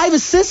had 5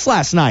 assists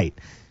last night.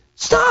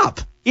 Stop.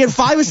 He had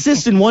 5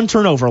 assists and 1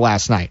 turnover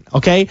last night,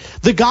 okay?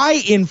 The guy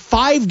in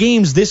 5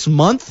 games this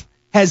month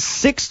has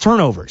 6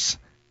 turnovers.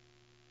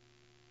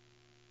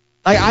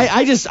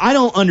 I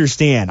don't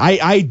understand.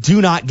 I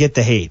do not get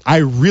the hate. I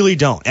really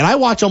don't. And I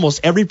watch almost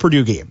every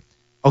Purdue game,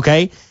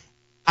 okay?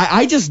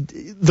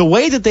 The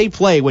way that they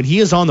play when he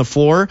is on the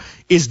floor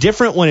is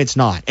different when it's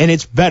not, and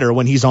it's better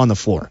when he's on the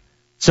floor.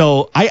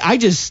 So I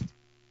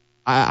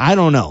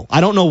don't know.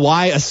 I don't know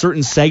why a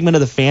certain segment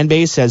of the fan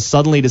base has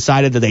suddenly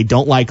decided that they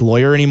don't like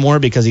Lawyer anymore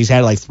because he's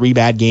had like 3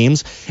 bad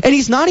games. And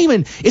it's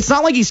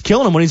not like he's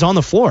killing him when he's on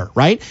the floor,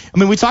 right? I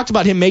mean, we talked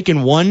about him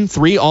making 1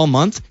 3 all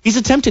month. He's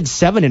attempted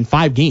 7 in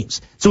 5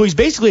 games. So he's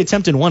basically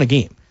attempting 1 a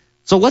game.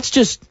 So let's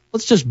just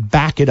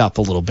back it up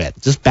a little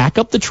bit. Just back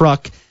up the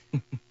truck.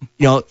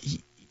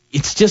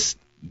 It's just,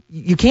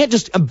 you can't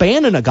just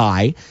abandon a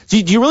guy.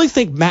 So do you really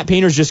think Matt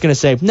Painter's just going to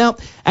say, no,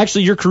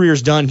 actually your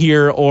career's done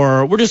here,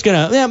 or we're just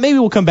going to, maybe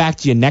we'll come back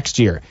to you next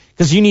year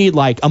because you need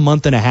like a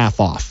month and a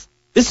half off?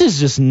 This is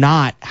just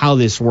not how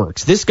this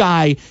works. This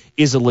guy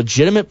is a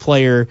legitimate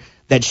player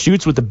that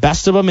shoots with the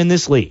best of them in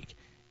this league,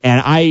 and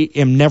I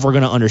am never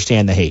going to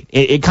understand the hate.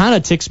 It kind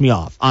of ticks me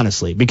off,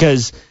 honestly,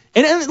 because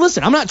And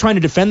listen, I'm not trying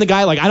to defend the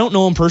guy. Like, I don't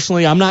know him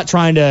personally. I'm not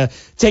trying to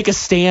take a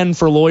stand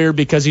for Lawyer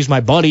because he's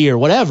my buddy or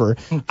whatever.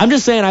 I'm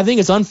just saying I think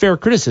it's unfair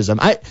criticism.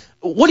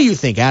 What do you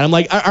think, Adam?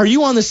 Like, are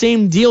you on the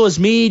same deal as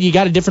me? Do you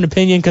got a different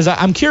opinion? Because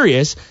I'm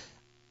curious.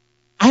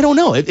 I don't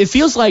know. It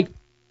feels like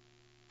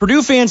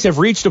Purdue fans have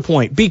reached a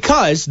point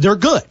because they're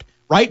good,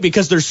 right?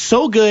 Because they're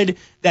so good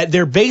that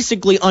they're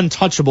basically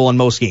untouchable in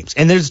most games.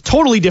 And there's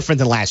totally different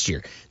than last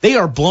year. They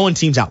are blowing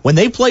teams out. When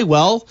they play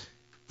well,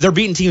 they're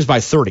beating teams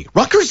by 30.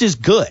 Rutgers is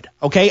good,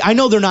 okay? I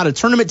know they're not a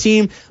tournament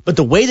team, but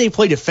the way they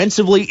play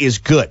defensively is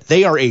good.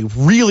 They are a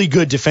really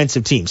good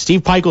defensive team.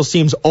 Steve Pikiell's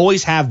teams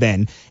always have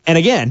been. And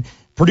again,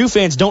 Purdue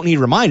fans don't need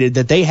reminded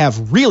that they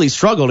have really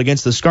struggled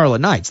against the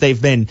Scarlet Knights.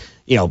 They've been,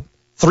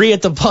 3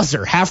 at the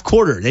buzzer, half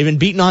quarter. They've been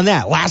beaten on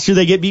that. Last year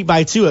they get beat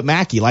by 2 at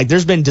Mackey. Like,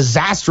 there's been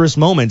disastrous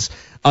moments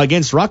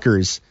against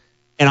Rutgers.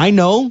 And I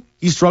know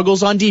he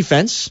struggles on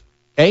defense,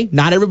 okay?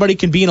 Not everybody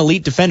can be an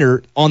elite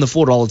defender on the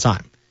floor all the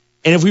time.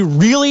 And if we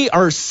really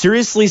are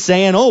seriously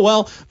saying, oh,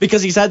 well,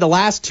 because he's had the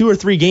last 2 or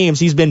 3 games,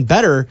 he's been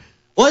better,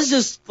 let's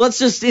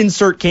just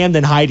insert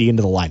Camden Heide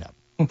into the lineup.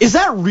 Is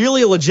that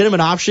really a legitimate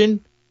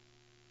option?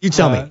 You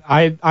tell me.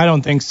 I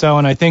don't think so.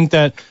 And I think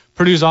that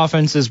Purdue's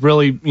offense is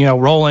really,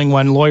 rolling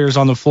when Lawyer's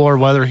on the floor,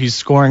 whether he's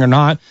scoring or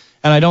not.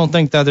 And I don't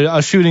think that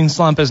a shooting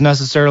slump is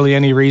necessarily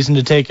any reason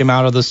to take him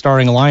out of the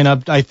starting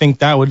lineup. I think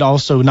that would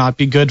also not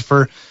be good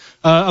for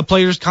a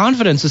player's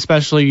confidence,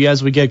 especially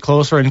as we get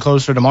closer and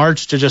closer to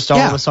March, to just all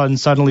of a sudden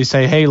suddenly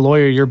say, hey,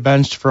 Lawyer, you're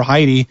benched for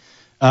Heide.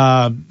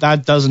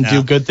 That doesn't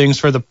do good things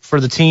for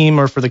the team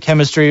or for the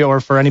chemistry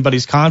or for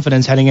anybody's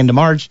confidence heading into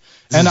March.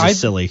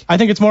 Silly. I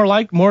think it's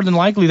more than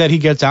likely that he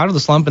gets out of the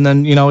slump and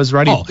then is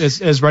ready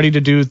is ready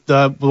to do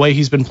the way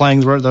he's been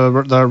playing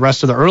the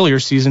rest of the earlier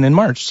season in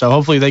March. So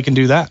hopefully they can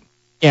do that.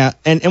 Yeah,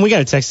 and we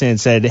got a text in and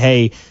said,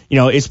 hey,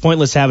 it's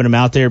pointless having him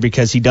out there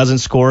because he doesn't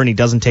score and he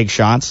doesn't take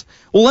shots.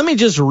 Well, let me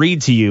just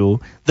read to you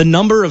the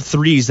number of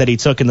threes that he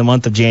took in the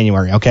month of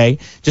January, okay?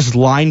 Just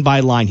line by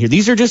line here.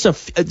 These are just a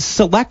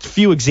select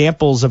few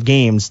examples of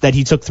games that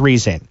he took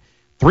threes in.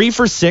 3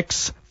 for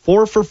 6,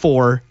 4 for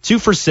 4, 2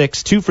 for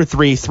 6, 2 for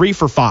 3, 3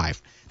 for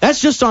 5.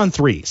 That's just on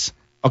threes,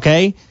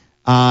 okay?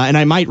 And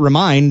I might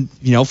remind,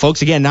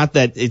 folks, again, not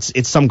that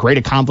it's some great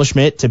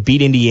accomplishment to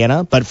beat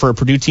Indiana, but for a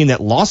Purdue team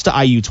that lost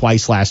to IU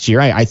twice last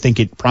year, I think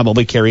it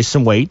probably carries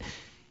some weight.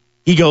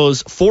 He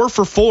goes 4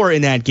 for 4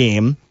 in that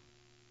game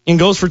and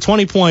goes for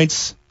 19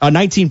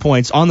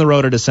 points on the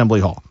road at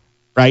Assembly Hall,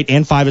 right?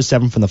 And 5 of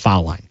 7 from the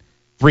foul line.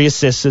 3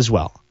 assists as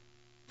well.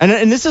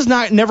 And this is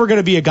never going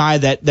to be a guy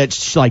that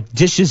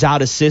dishes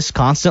out assists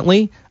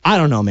constantly. I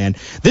don't know, man.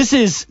 This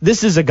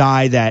is a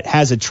guy that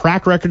has a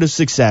track record of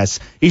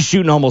success. He's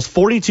shooting almost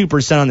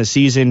 42% on the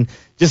season.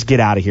 Just get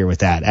out of here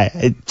with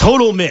that.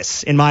 Total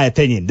miss, in my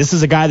opinion. This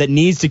is a guy that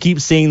needs to keep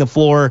seeing the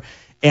floor,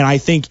 and I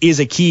think is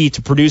a key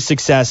to produce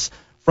success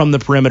from the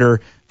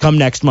perimeter come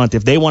next month.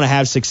 If they want to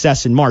have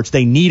success in March,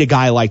 they need a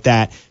guy like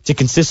that to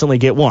consistently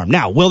get warm.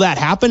 Now, will that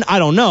happen? I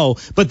don't know,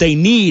 but they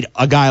need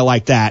a guy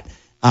like that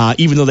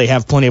even though they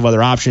have plenty of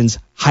other options.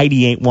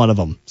 Heidi ain't one of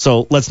them.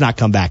 So let's not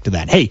come back to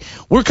that. Hey,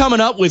 we're coming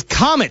up with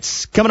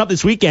Comets coming up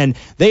this weekend.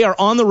 They are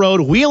on the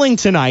road, Wheeling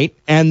tonight,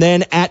 and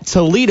then at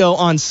Toledo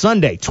on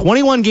Sunday.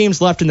 21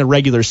 games left in the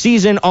regular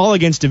season, all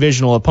against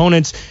divisional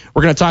opponents.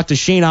 We're going to talk to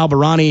Shane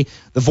Albahrani,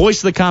 the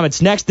voice of the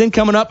Comets, next. Then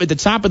coming up at the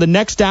top of the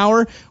next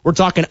hour, we're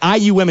talking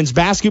IU women's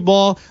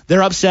basketball.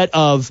 Their upset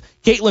of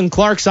Caitlin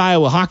Clark's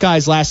Iowa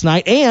Hawkeyes last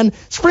night, and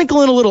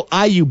sprinkle in a little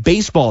IU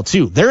baseball,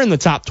 too. They're in the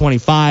top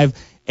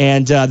 25.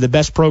 And the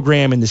best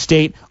program in the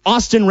state.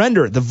 Austin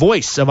Render, the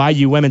voice of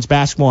IU women's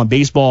basketball and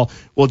baseball,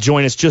 will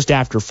join us just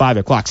after 5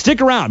 o'clock.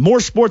 Stick around. More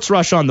Sports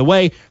Rush on the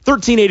way.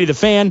 1380 The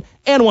Fan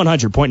and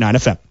 100.9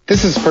 FM.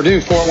 This is Purdue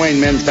Fort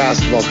Wayne men's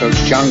basketball coach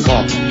John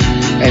Kaufman,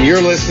 and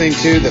you're listening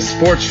to the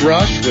Sports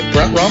Rush with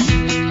Brett Rump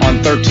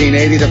on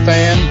 1380 The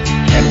Fan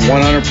and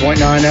 100.9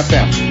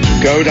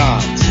 FM. Go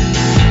Dons.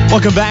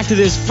 Welcome back to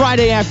this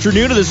Friday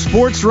afternoon of the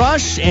Sports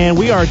Rush, and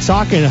we are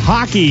talking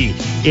hockey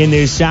in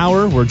this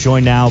hour. We're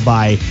joined now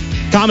by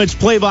Comets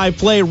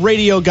play-by-play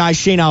radio guy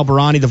Shane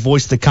Albahrani, the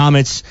voice of the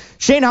Comets.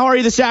 Shane, how are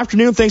you this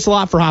afternoon? Thanks a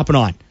lot for hopping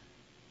on.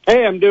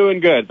 Hey, I'm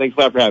doing good. Thanks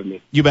a lot for having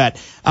me. You bet.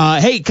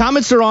 Hey,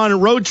 Comets are on a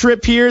road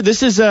trip here.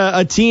 This is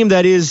a team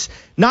that is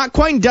not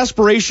quite in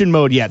desperation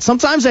mode yet.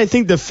 Sometimes I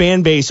think the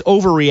fan base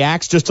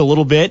overreacts just a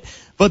little bit,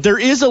 but there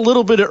is a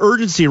little bit of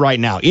urgency right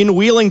now. In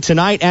Wheeling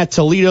tonight, at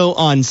Toledo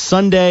on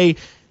Sunday.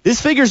 This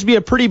figures to be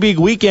a pretty big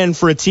weekend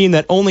for a team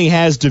that only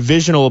has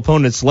divisional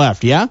opponents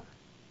left, yeah?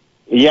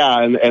 Yeah,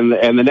 and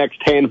the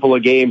next handful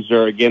of games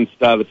are against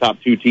the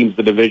top two teams of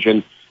the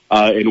division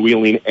in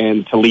Wheeling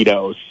and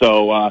Toledo.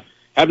 So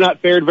have not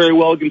fared very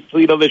well against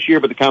Toledo this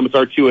year, but the Comets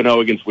are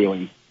 2-0 against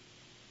Wheeling.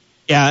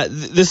 Yeah,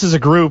 this is a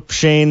group,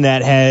 Shane,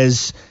 that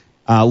has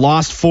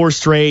lost 4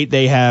 straight.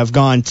 They have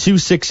gone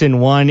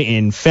 2-6-1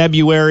 in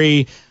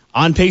February,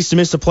 on pace to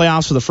miss the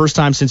playoffs for the first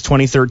time since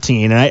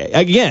 2013.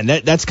 And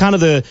that's kind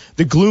of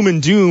the gloom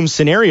and doom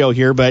scenario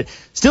here, but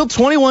still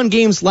 21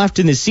 games left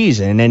in the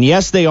season. And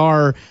yes,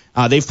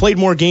 they've played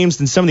more games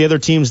than some of the other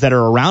teams that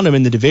are around them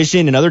in the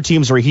division, and other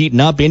teams are heating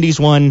up. Indy's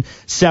won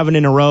 7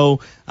 in a row.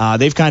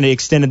 They've kind of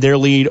extended their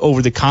lead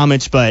over the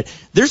Comets, but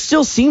there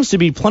still seems to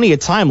be plenty of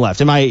time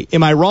left. Am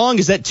I wrong?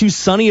 Is that too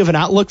sunny of an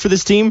outlook for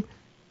this team?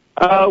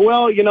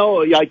 Well,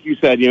 like you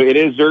said, it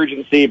is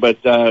urgency,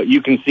 but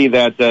you can see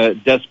that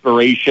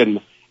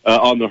desperation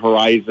on the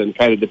horizon,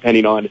 kind of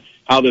depending on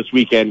how this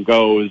weekend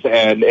goes.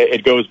 And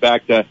it goes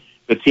back to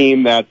the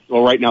team that,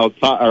 right now,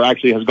 or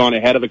actually has gone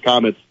ahead of the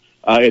Comets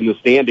in the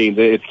standings.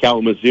 It's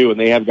Kalamazoo, and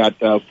they have got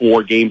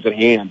 4 games at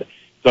hand.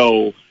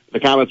 So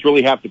the Comets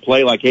really have to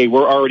play like, hey,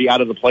 we're already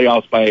out of the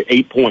playoffs by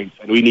 8 points,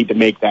 and we need to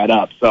make that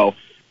up. So,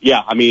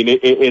 yeah, I mean,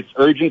 it's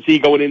urgency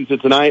going into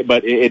tonight,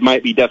 but it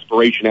might be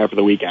desperation after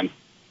the weekend.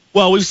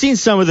 Well, we've seen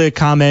some of the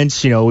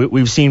comments.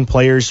 We've seen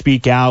players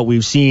speak out.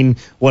 We've seen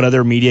what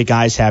other media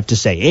guys have to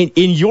say.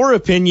 In your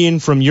opinion,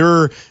 from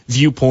your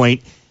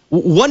viewpoint,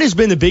 what has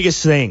been the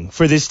biggest thing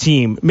for this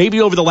team,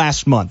 maybe over the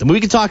last month? And we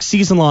can talk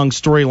season-long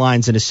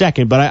storylines in a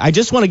second, but I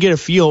just want to get a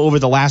feel over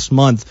the last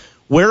month.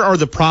 Where are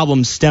the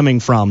problems stemming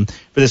from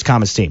for this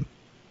Comets team?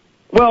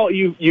 Well,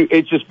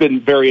 it's just been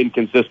very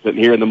inconsistent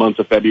here in the month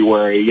of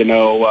February.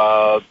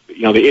 The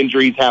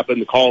injuries happen,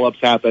 the call-ups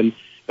happen.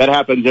 That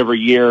happens every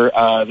year.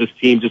 This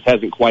team just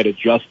hasn't quite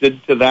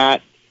adjusted to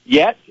that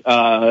yet.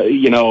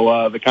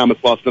 The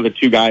Comets lost another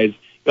 2 guys.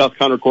 They lost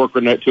Connor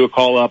Corcoran to a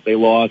call-up. They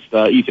lost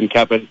Ethan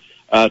Keppen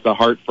to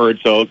Hartford.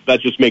 So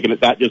that's just making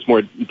it that just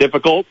more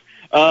difficult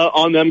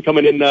on them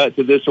coming in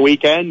to this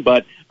weekend.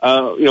 But,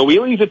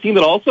 Wheeling's a team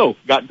that also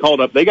got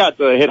called up. They got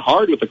hit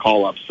hard with the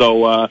call-up.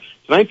 So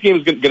tonight's game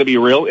is going to be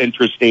real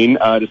interesting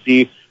to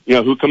see,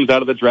 who comes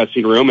out of the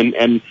dressing room.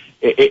 And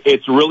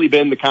it's really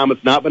been the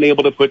Comets not been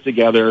able to put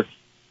together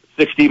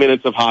 60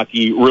 minutes of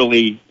hockey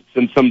really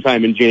since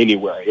sometime in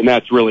January. And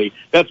that's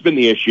been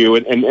the issue.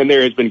 And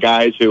there has been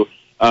guys who,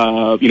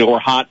 were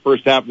hot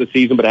first half of the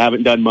season, but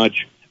haven't done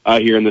much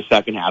here in the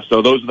second half.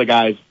 So those are the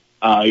guys,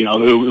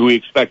 who we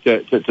expect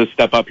to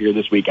step up here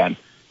this weekend.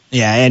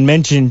 Yeah, and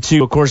mentioned,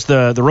 too, of course,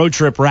 the road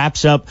trip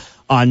wraps up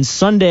on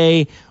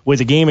Sunday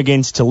with a game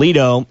against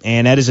Toledo,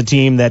 and that is a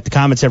team that the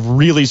Comets have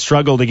really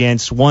struggled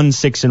against,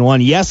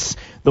 1-6-1. Yes,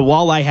 the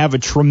Walleye have a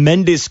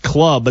tremendous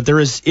club, but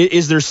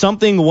is there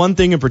one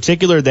thing in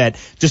particular that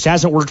just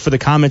hasn't worked for the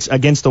Comets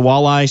against the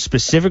Walleye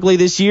specifically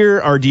this year,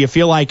 or do you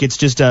feel like it's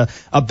just a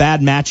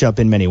bad matchup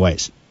in many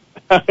ways?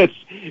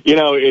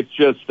 It's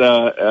just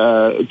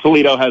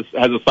Toledo has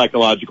a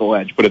psychological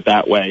edge, put it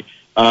that way,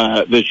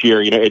 this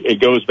year.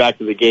 It goes back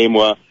to the game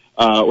where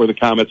the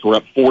Comets were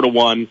up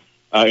 4-1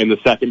 in the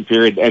second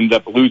period, ended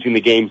up losing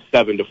the game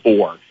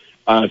 7-4.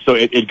 So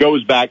it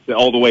goes back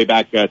all the way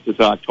back to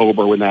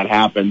October when that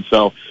happened.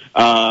 So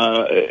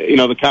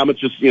the Comets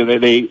just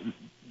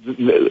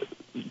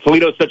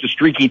Toledo's such a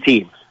streaky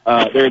team.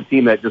 They're a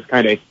team that just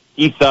kind of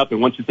heats up, and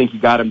once you think you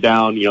got them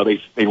down,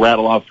 they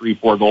rattle off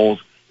 3-4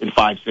 goals in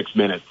 5-6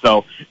 minutes.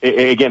 So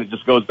again, it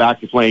just goes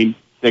back to playing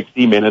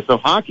 60 minutes of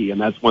hockey, and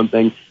that's one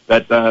thing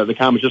that the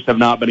Comets just have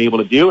not been able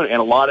to do, and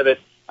a lot of it,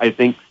 I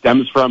think,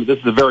 stems from this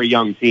is a very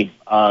young team,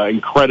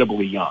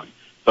 incredibly young.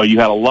 So you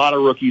had a lot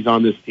of rookies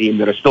on this team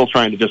that are still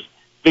trying to just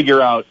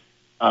figure out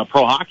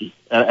pro hockey,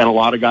 and a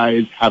lot of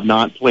guys have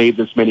not played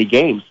this many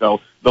games. So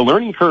the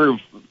learning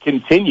curve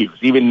continues,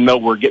 even though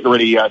we're getting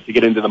ready to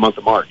get into the month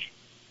of March.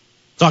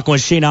 Talking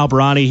with Shane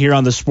Albahrani here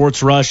on the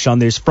Sports Rush on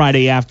this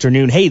Friday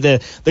afternoon. Hey,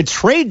 the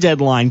trade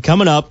deadline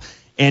coming up,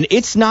 and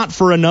it's not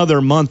for another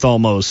month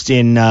almost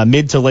in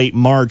mid to late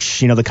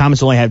March. You know, the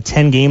Comets only have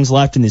 10 games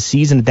left in the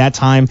season at that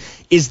time.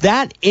 Is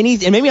that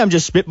anything, and maybe I'm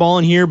just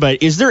spitballing here,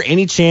 but is there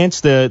any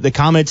chance the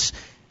Comets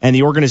and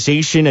the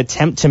organization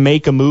attempt to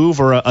make a move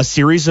or a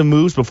series of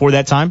moves before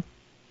that time?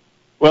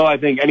 Well, I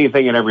think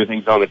anything and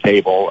everything's on the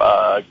table,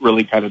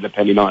 really kind of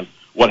depending on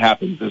what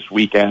happens this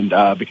weekend,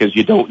 because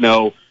you don't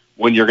know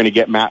when you're going to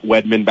get Matt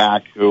Wedman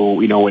back,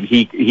 who, you know, when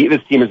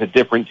this team is a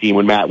different team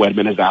when Matt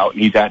Wedman is out,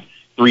 and he's had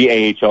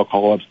 3 AHL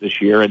call-ups this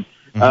year, and,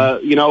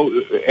 you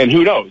know, and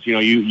who knows, you know,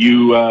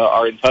 you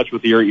are in touch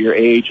with your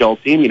AHL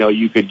team, you know,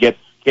 you could get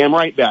Cam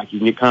Wright back, you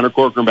can get Connor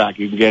Corcoran back,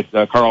 you can get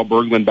Carl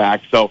Berglund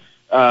back, so,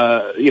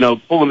 you know,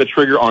 pulling the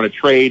trigger on a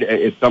trade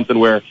is something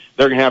where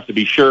they're going to have to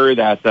be sure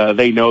that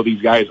they know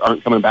these guys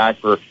aren't coming back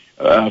for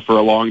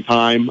a long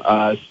time.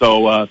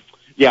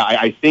 Yeah,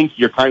 I think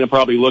you're kind of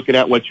probably looking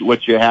at what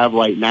you have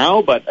right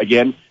now. But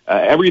again,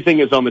 everything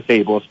is on the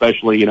table,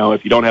 especially, you know,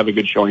 if you don't have a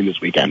good showing this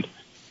weekend.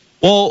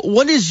 Well,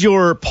 what is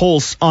your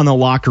pulse on the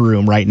locker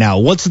room right now?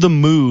 What's the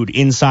mood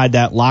inside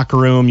that locker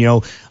room? You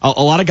know,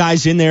 a lot of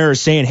guys in there are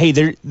saying,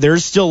 hey,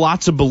 there's still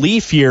lots of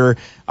belief here.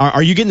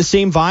 Are you getting the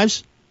same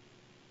vibes?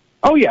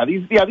 Oh yeah,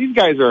 these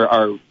guys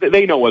are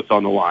they know what's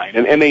on the line,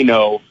 and they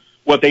know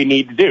what they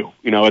need to do.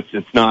 You know,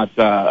 it's not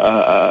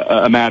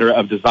a matter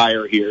of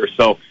desire here.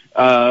 So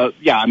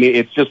yeah, I mean,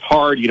 it's just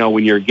hard, you know,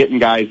 when you're getting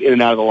guys in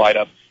and out of the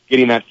lineup,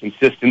 getting that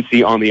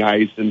consistency on the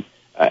ice, and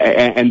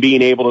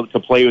being able to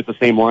play with the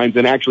same lines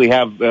and actually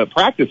have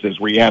practices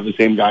where you have the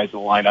same guys in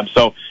the lineup.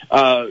 So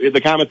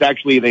the Comets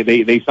actually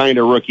they signed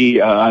a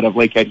rookie out of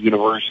Lakehead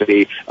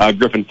University,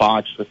 Griffin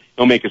Fox.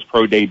 He'll make his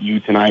pro debut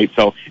tonight.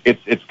 So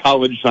it's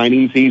college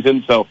signing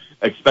season. So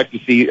expect to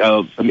see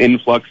some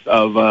influx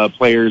of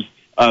players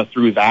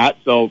through that.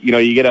 So you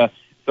know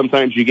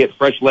sometimes you get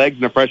fresh legs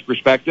and a fresh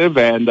perspective,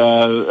 and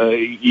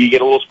you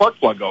get a little spark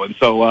plug going.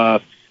 So.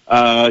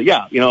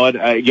 Yeah, you know,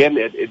 again,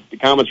 the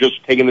Comets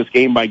just taking this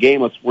game by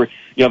game. You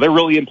know, they're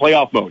really in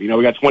playoff mode. You know,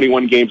 we got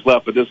 21 games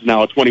left, but this is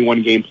now a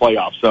 21-game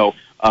playoff. So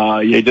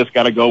you just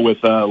got to go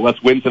with let's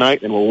win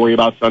tonight, and we'll worry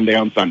about Sunday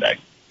on Sunday.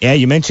 Yeah,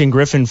 you mentioned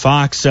Griffin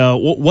Fox.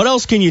 What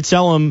else can you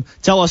tell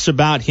us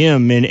about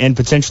him and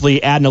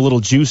potentially adding a little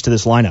juice to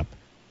this lineup?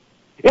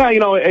 Yeah,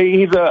 you know,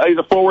 he's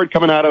a forward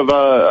coming out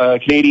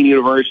of Canadian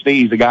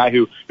University. He's a guy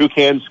who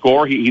can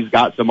score. He's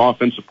got some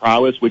offensive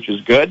prowess, which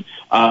is good.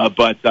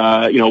 But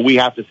you know, we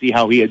have to see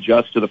how he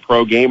adjusts to the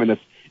pro game, and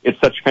it's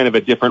such kind of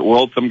a different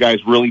world. Some guys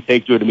really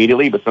take to it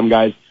immediately, but some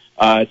guys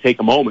take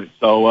a moment.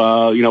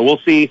 So you know, we'll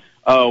see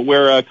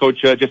where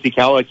Coach Jesse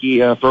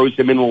Kalicki throws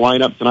him in the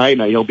lineup tonight.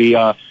 Now, he'll be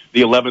the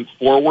 11th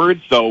forward,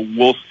 so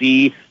we'll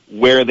see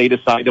where they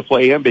decide to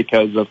play him,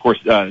 because of course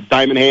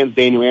Diamond Hands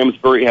Daniel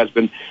Amsbury has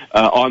been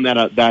on that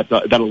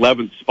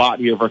 11th spot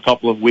here for a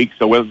couple of weeks.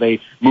 So whether they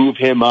move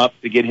him up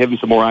to get him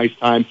some more ice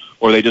time,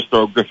 or they just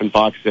throw Griffin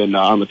Fox in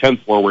on the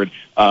 10th forward,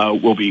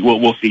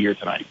 we'll see here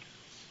tonight.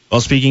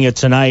 Well, speaking of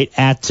tonight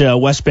at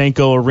West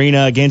Banco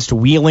Arena against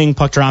Wheeling,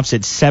 puck drops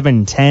at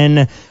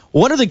 7:10.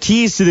 What are the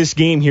keys to this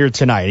game here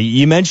tonight?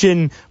 You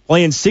mentioned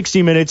playing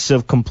 60 minutes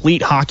of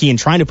complete hockey, and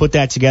trying to put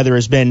that together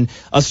has been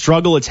a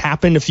struggle. It's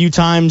happened a few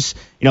times,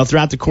 you know,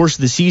 throughout the course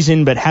of the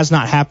season, but has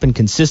not happened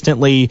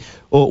consistently.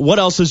 What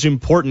else is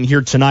important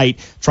here tonight?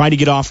 Trying to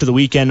get off to the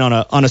weekend on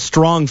a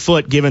strong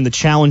foot, given the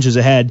challenges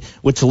ahead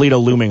with Toledo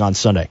looming on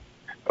Sunday.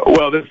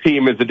 Well, this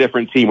team is a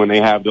different team when they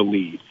have the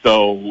lead.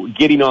 So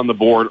getting on the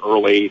board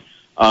early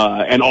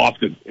and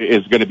often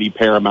is going to be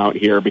paramount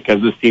here,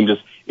 because this team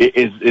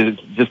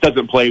just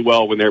doesn't play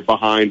well when they're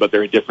behind, but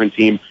they're a different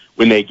team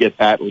when they get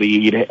that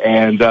lead.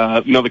 And,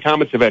 you know, the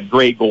Comets have had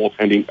great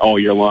goaltending all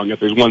year long.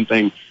 If there's one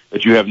thing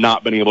that you have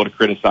not been able to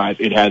criticize,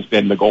 it has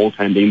been the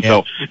goaltending. Yeah.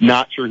 So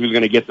not sure who's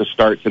going to get the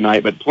start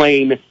tonight, but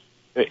playing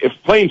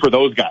for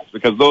those guys,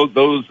 because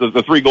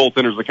the three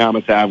goaltenders the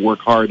Comets have work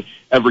hard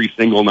every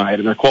single night,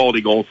 and they're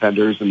quality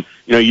goaltenders, and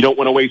you know, you don't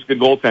want to waste good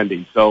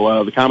goaltending.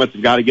 So the Comets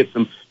have got to get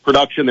some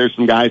production. There's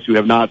some guys who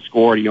have not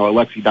scored. You know,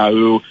 Alexi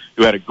Daou,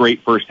 who had a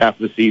great first half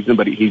of the season,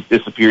 but he's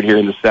disappeared here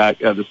in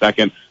the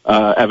second.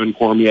 Evan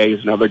Cormier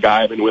is another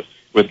guy. I mean,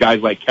 with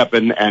guys like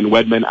Keppen and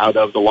Wedman out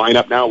of the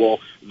lineup now, well,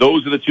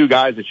 those are the two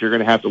guys that you're going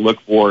to have to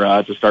look for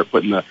to start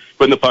putting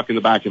the puck in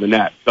the back of the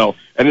net. So,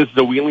 and this is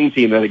a Wheeling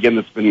team that, again,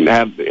 that's been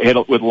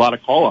hit with a lot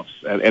of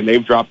call-ups, and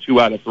they've dropped 2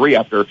 out of 3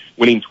 after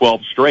winning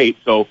 12 straight.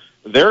 So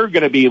they're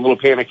going to be a little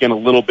panicking a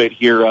little bit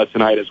here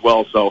tonight as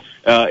well. So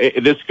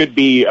this could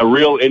be a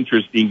real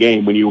interesting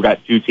game when you've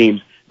got two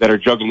teams that are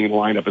juggling the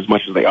lineup as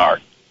much as they are.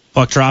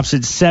 Puck drops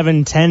at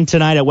 7:10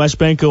 tonight at West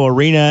Banco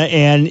Arena.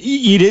 And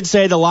you did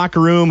say the locker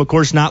room, of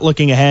course, not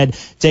looking ahead,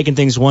 taking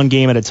things one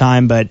game at a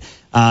time. But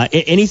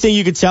anything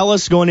you could tell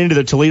us going into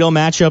the Toledo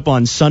matchup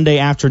on Sunday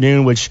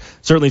afternoon, which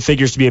certainly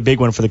figures to be a big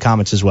one for the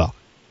Comets as well?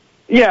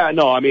 Yeah,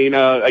 no, I mean,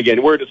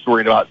 again, we're just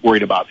worried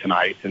about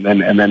tonight, and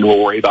then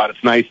we'll worry about it.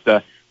 It's nice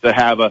to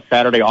have a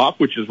Saturday off,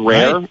 which is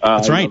rare. Right.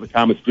 That's right. The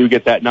Comets do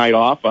get that night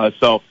off,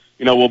 so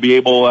we'll be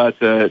able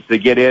to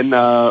get in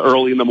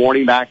early in the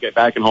morning back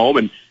at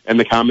home, and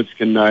the Comets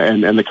can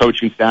and the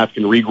coaching staff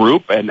can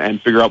regroup and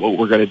figure out what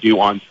we're going to do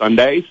on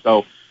Sunday.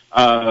 So,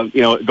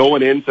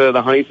 going into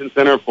the Huntington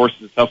Center, of course,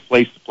 it's a tough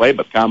place to play,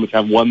 but the Comets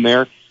have won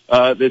there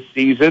this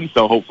season,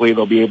 so hopefully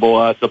they'll be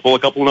able to pull a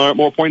couple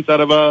more points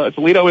out of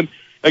Toledo. And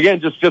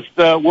again, just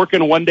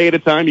working one day at a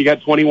time. You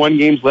got 21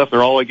 games left.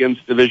 They're all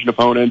against division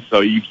opponents, so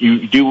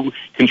you do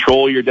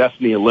control your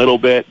destiny a little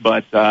bit.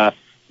 But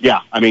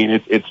yeah, I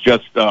mean, it's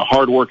just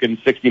hard work in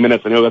 60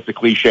 minutes. I know that's a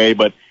cliche,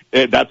 but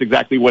that's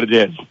exactly what it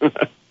is.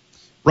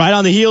 Right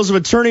on the heels of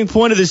a turning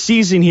point of the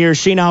season here,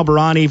 Shane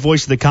Albahrani,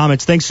 voice of the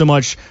Comets. Thanks so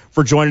much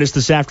for joining us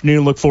this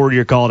afternoon. Look forward to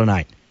your call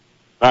tonight.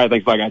 All right,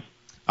 thanks. Bye, guys.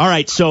 All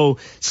right, so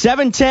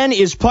 7:10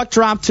 is Puck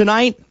Drop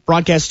tonight.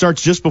 Broadcast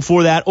starts just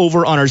before that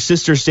over on our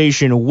sister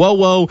station,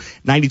 WOWO,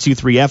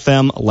 92.3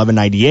 FM,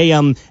 1190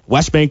 AM,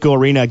 West Banco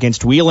Arena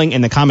against Wheeling,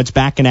 and the Comets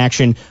back in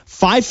action.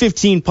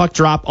 5:15 Puck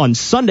Drop on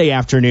Sunday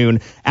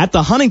afternoon at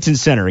the Huntington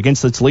Center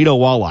against the Toledo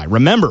Walleye.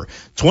 Remember,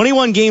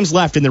 21 games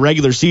left in the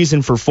regular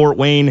season for Fort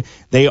Wayne.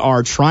 They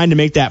are trying to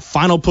make that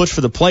final push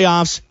for the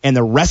playoffs, and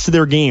the rest of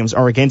their games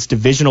are against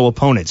divisional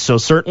opponents. So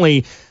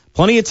certainly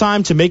plenty of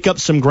time to make up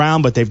some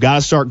ground, but they've got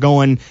to start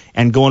going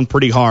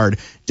pretty hard.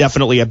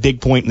 Definitely a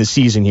big point in the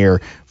season here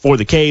for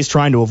the K's,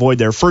 trying to avoid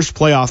their first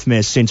playoff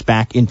miss since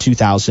back in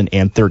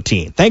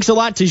 2013. Thanks a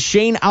lot to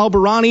Shane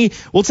Albahrani.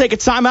 We'll take a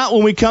timeout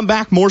when we come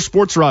back. More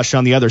Sports Rush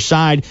on the other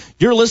side.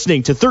 You're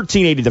listening to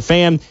 1380 The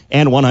Fan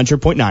and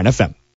 100.9 FM.